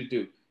for you to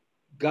do.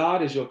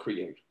 God is your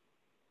creator.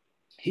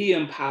 He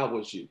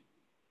empowers you,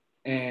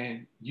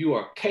 and you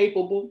are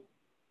capable,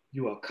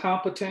 you are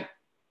competent,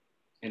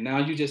 and now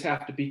you just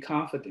have to be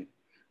confident.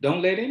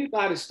 Don't let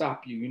anybody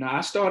stop you.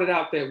 I started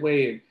out that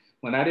way, and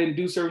when I didn't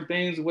do certain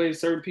things the way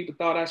certain people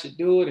thought I should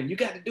do it, and you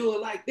got to do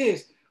it like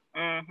this.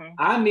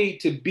 I need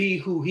to be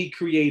who He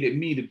created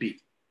me to be.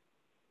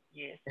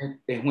 Yes.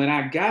 And when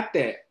I got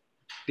that,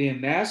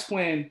 then that's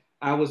when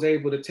I was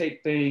able to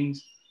take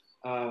things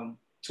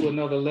to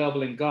another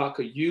level, and God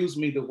could use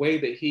me the way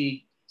that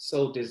He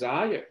so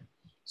desired.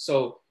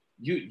 So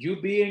you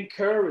be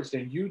encouraged,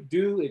 and you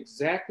do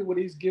exactly what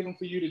He's given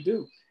for you to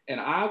do. And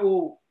I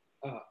will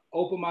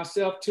open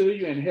myself to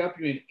you and help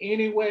you in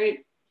any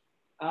way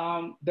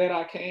that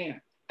I can.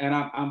 And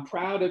I'm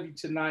proud of you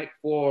tonight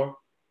for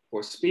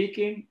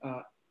speaking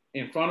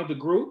in front of the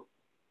group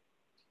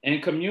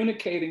and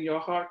communicating your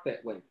heart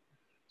that way.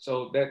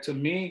 So that, to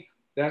me,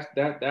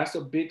 that's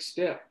a big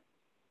step.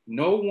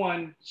 No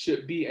one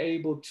should be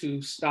able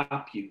to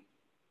stop you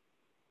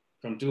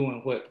from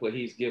doing what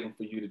He's given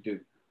for you to do.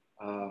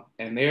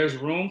 And there's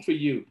room for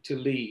you to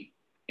lead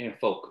and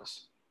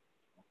focus.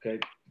 Okay,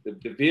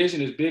 the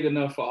vision is big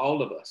enough for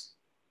all of us.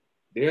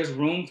 There's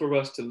room for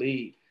us to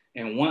lead.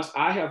 And once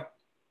I have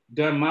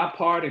done my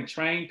part and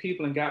trained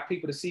people and got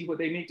people to see what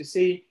they need to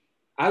see,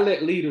 I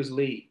let leaders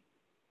lead.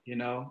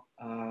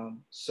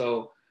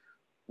 So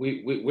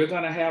we're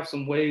going to have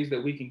some ways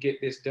that we can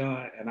get this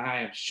done, and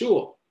I am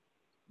sure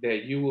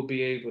that you will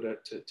be able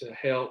to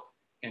help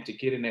and to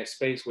get in that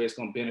space where it's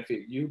going to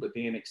benefit you, but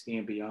then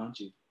extend beyond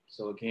you.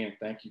 So again,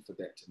 thank you for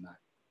that tonight.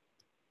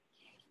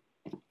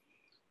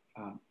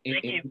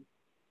 Thank you.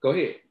 Go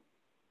ahead.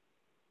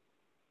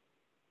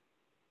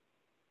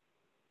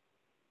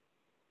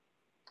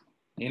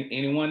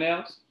 Anyone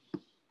else?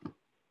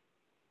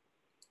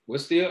 We're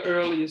still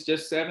early. It's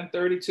just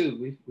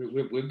 7:32.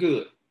 We're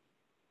good.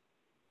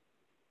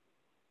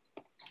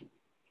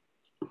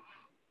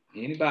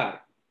 Anybody?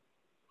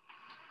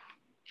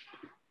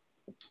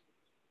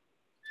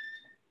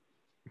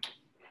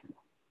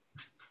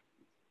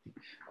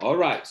 All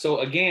right. So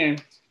again,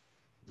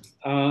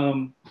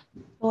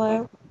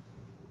 Hello?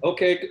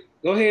 okay,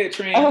 go ahead,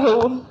 Trent.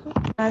 Oh,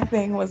 my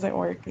thing wasn't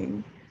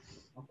working.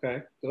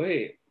 Okay, go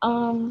ahead.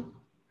 Oh,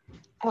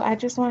 I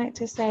just wanted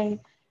to say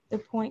the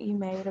point you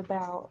made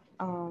about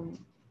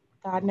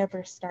God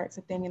never starts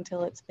a thing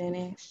until it's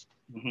finished.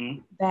 Mm-hmm.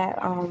 That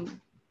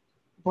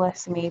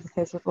blessed me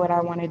because of what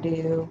I want to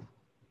do.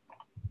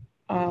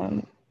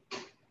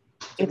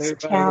 It's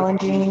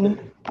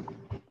challenging.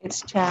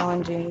 It's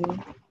challenging.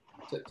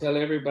 Tell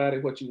everybody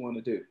what you want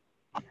to do.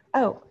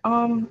 Oh,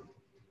 I'm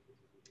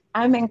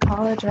in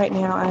college right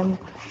now. I'm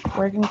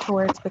working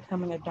towards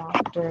becoming a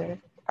doctor.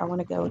 I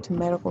want to go to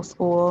medical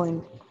school,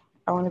 and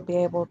I want to be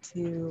able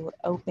to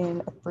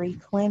open a free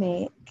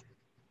clinic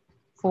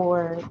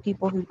for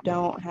people who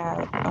don't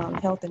have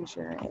health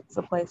insurance,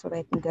 a place where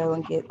they can go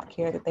and get the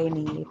care that they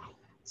need,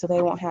 so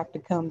they won't have to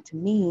come to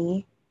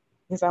me,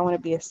 because I want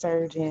to be a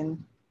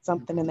surgeon,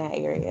 something in that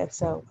area.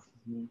 So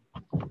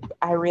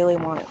I really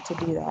want to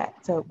do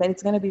that. So, but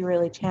it's going to be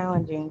really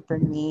challenging for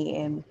me,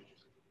 and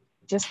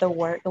just the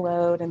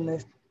workload and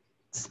the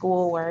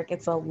school work,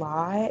 it's a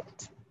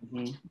lot.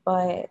 Mm-hmm.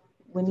 But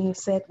when you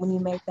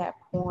made that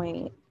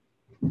point,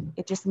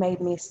 it just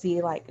made me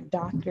see like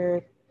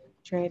Dr.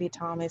 Trinity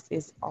Thomas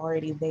is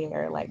already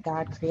there. Like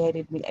God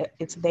created me,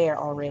 it's there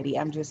already.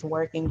 I'm just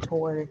working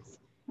towards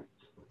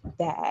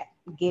that,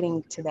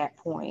 getting to that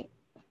point.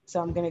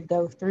 So I'm going to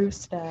go through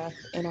stuff,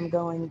 and I'm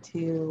going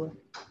to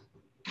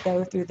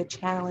go through the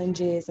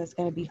challenges. It's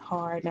going to be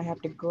hard, and I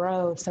have to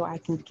grow so I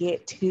can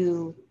get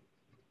to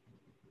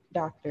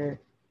Dr.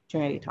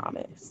 Trinity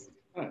Thomas.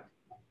 Right.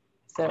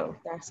 So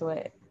that's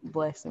what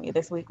blessed me.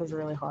 This week was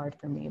really hard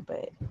for me,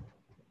 but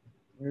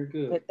very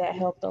good. But that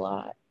helped a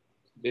lot.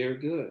 Very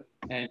good.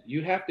 And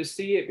you have to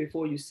see it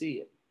before you see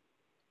it.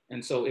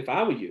 And so if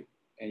I were you,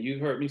 and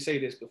you've heard me say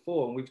this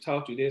before, and we've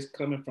taught you this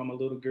coming from a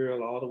little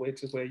girl all the way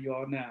to where you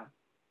are now,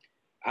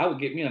 I would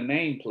get me a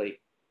nameplate,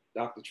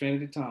 Dr.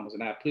 Trinity Thomas,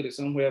 and I put it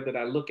somewhere that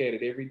I look at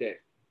it every day.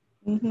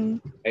 Mm-hmm.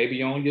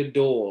 Maybe on your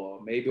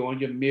door, maybe on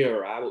your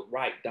mirror, I would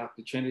write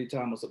Dr. Trinity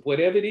Thomas,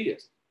 whatever it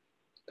is,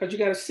 because you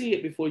got to see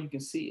it before you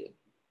can see it.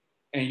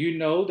 And you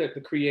know that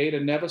the creator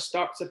never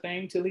starts a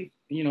thing until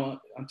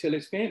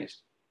it's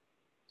finished.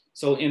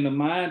 So in the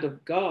mind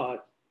of God,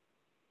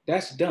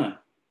 that's done.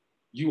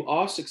 You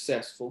are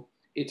successful.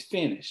 It's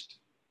finished.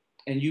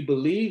 And you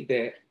believe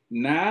that.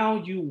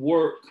 Now you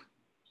work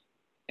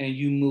and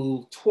you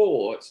move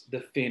towards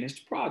the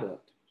finished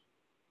product,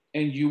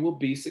 and you will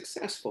be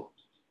successful.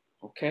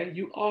 Okay?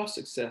 You are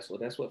successful.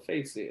 That's what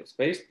faith says.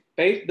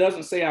 Faith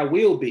doesn't say I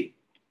will be.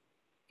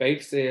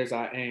 Faith says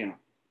I am.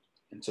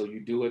 And so you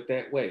do it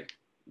that way.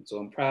 And so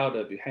I'm proud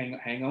of you.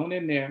 Hang on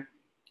in there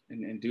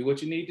and do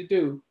what you need to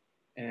do.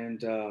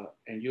 And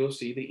you'll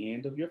see the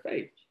end of your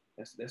faith.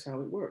 That's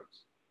how it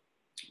works.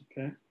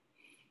 Okay.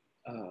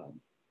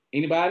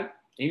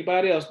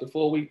 Anybody else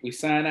before we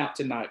sign out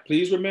tonight?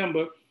 Please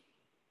remember,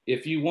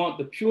 if you want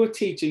the pure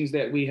teachings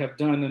that we have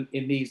done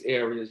in these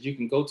areas, you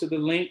can go to the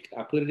link.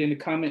 I put it in the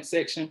comment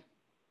section,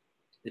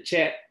 the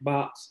chat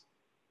box,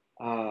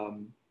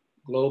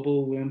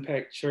 Global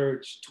Impact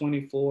Church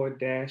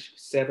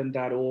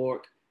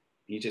 24-7.org.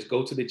 You just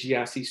go to the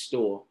GIC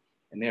store,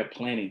 and there are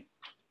plenty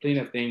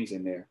of things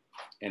in there.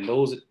 And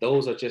those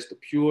are just the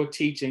pure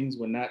teachings.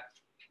 We're not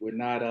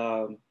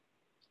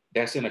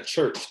that's in a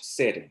church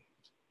setting.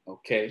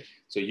 Okay.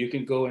 So you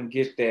can go and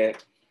get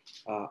that.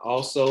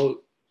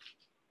 Also,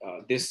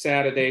 this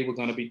Saturday, we're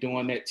going to be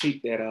doing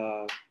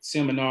that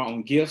seminar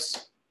on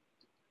gifts,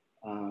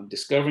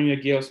 discovering your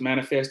gifts,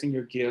 manifesting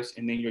your gifts,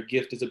 and then your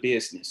gift is a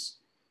business,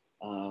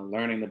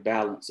 learning the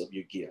balance of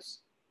your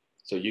gifts.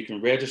 So you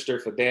can register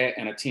for that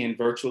and attend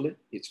virtually.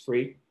 It's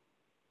free.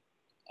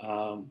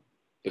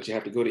 But you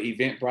have to go to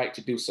Eventbrite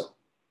to do so.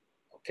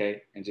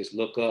 Okay. And just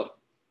look up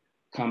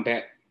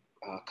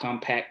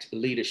Compact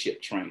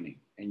Leadership Training,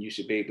 and you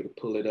should be able to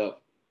pull it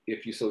up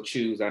if you so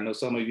choose. I know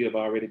some of you have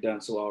already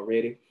done so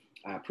already.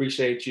 I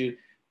appreciate you.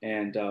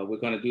 And we're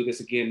going to do this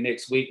again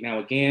next week. Now,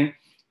 again,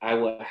 I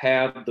will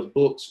have the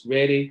books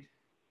ready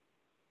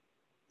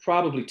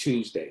probably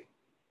Tuesday.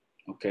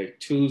 Okay.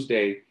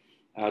 Tuesday,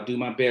 I'll do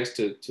my best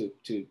to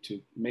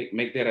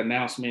make that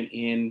announcement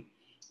in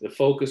the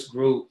focus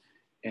group,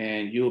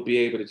 and you'll be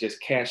able to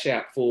just cash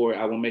out for it.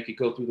 I will make you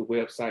go through the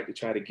website to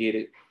try to get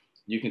it.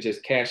 You can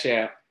just cash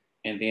out,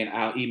 and then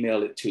I'll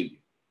email it to you.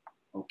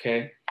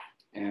 Okay.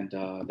 And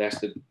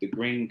that's the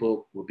green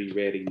book will be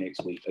ready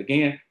next week.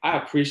 Again, I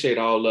appreciate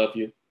all of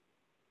you.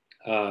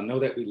 Know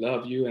that we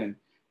love you, and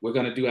we're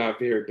going to do our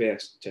very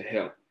best to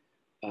help.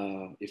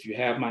 If you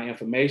have my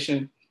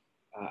information,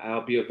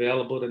 I'll be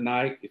available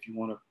tonight if you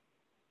want to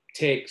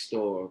text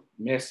or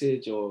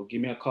message or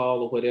give me a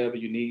call or whatever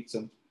you need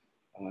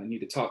need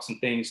to talk some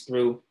things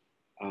through.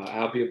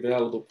 I'll be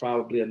available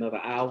probably another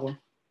hour.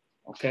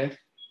 Okay.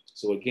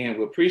 So again,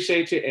 we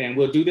appreciate you, and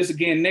we'll do this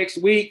again next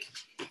week.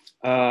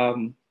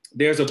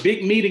 There's a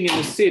big meeting in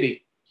the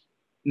city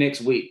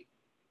next week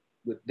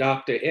with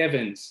Dr.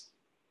 Evans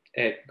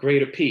at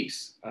Greater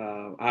Peace.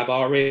 I've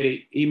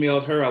already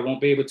emailed her. I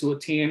won't be able to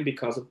attend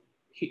because of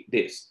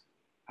this.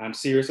 I'm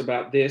serious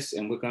about this,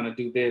 and we're going to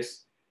do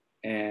this.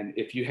 And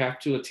if you have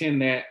to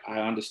attend that, I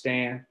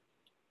understand.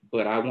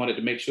 But I wanted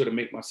to make sure to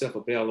make myself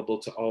available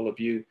to all of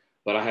you.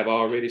 But I have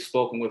already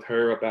spoken with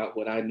her about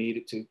what I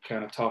needed to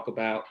kind of talk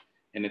about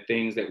and the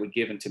things that were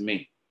given to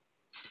me.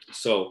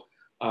 So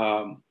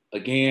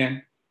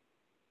again,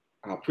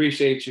 I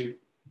appreciate you.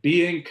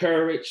 Be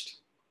encouraged,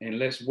 and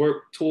let's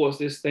work towards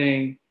this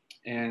thing.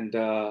 And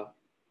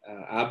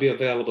I'll be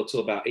available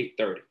till about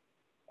 8:30.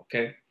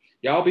 Okay.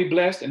 Y'all be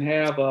blessed and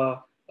have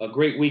a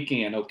great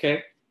weekend.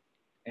 Okay.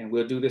 And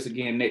we'll do this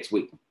again next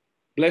week.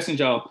 Blessings,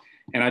 y'all.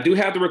 And I do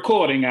have the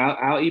recording.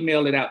 I'll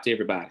email it out to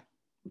everybody.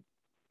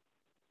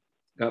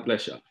 God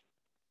bless y'all.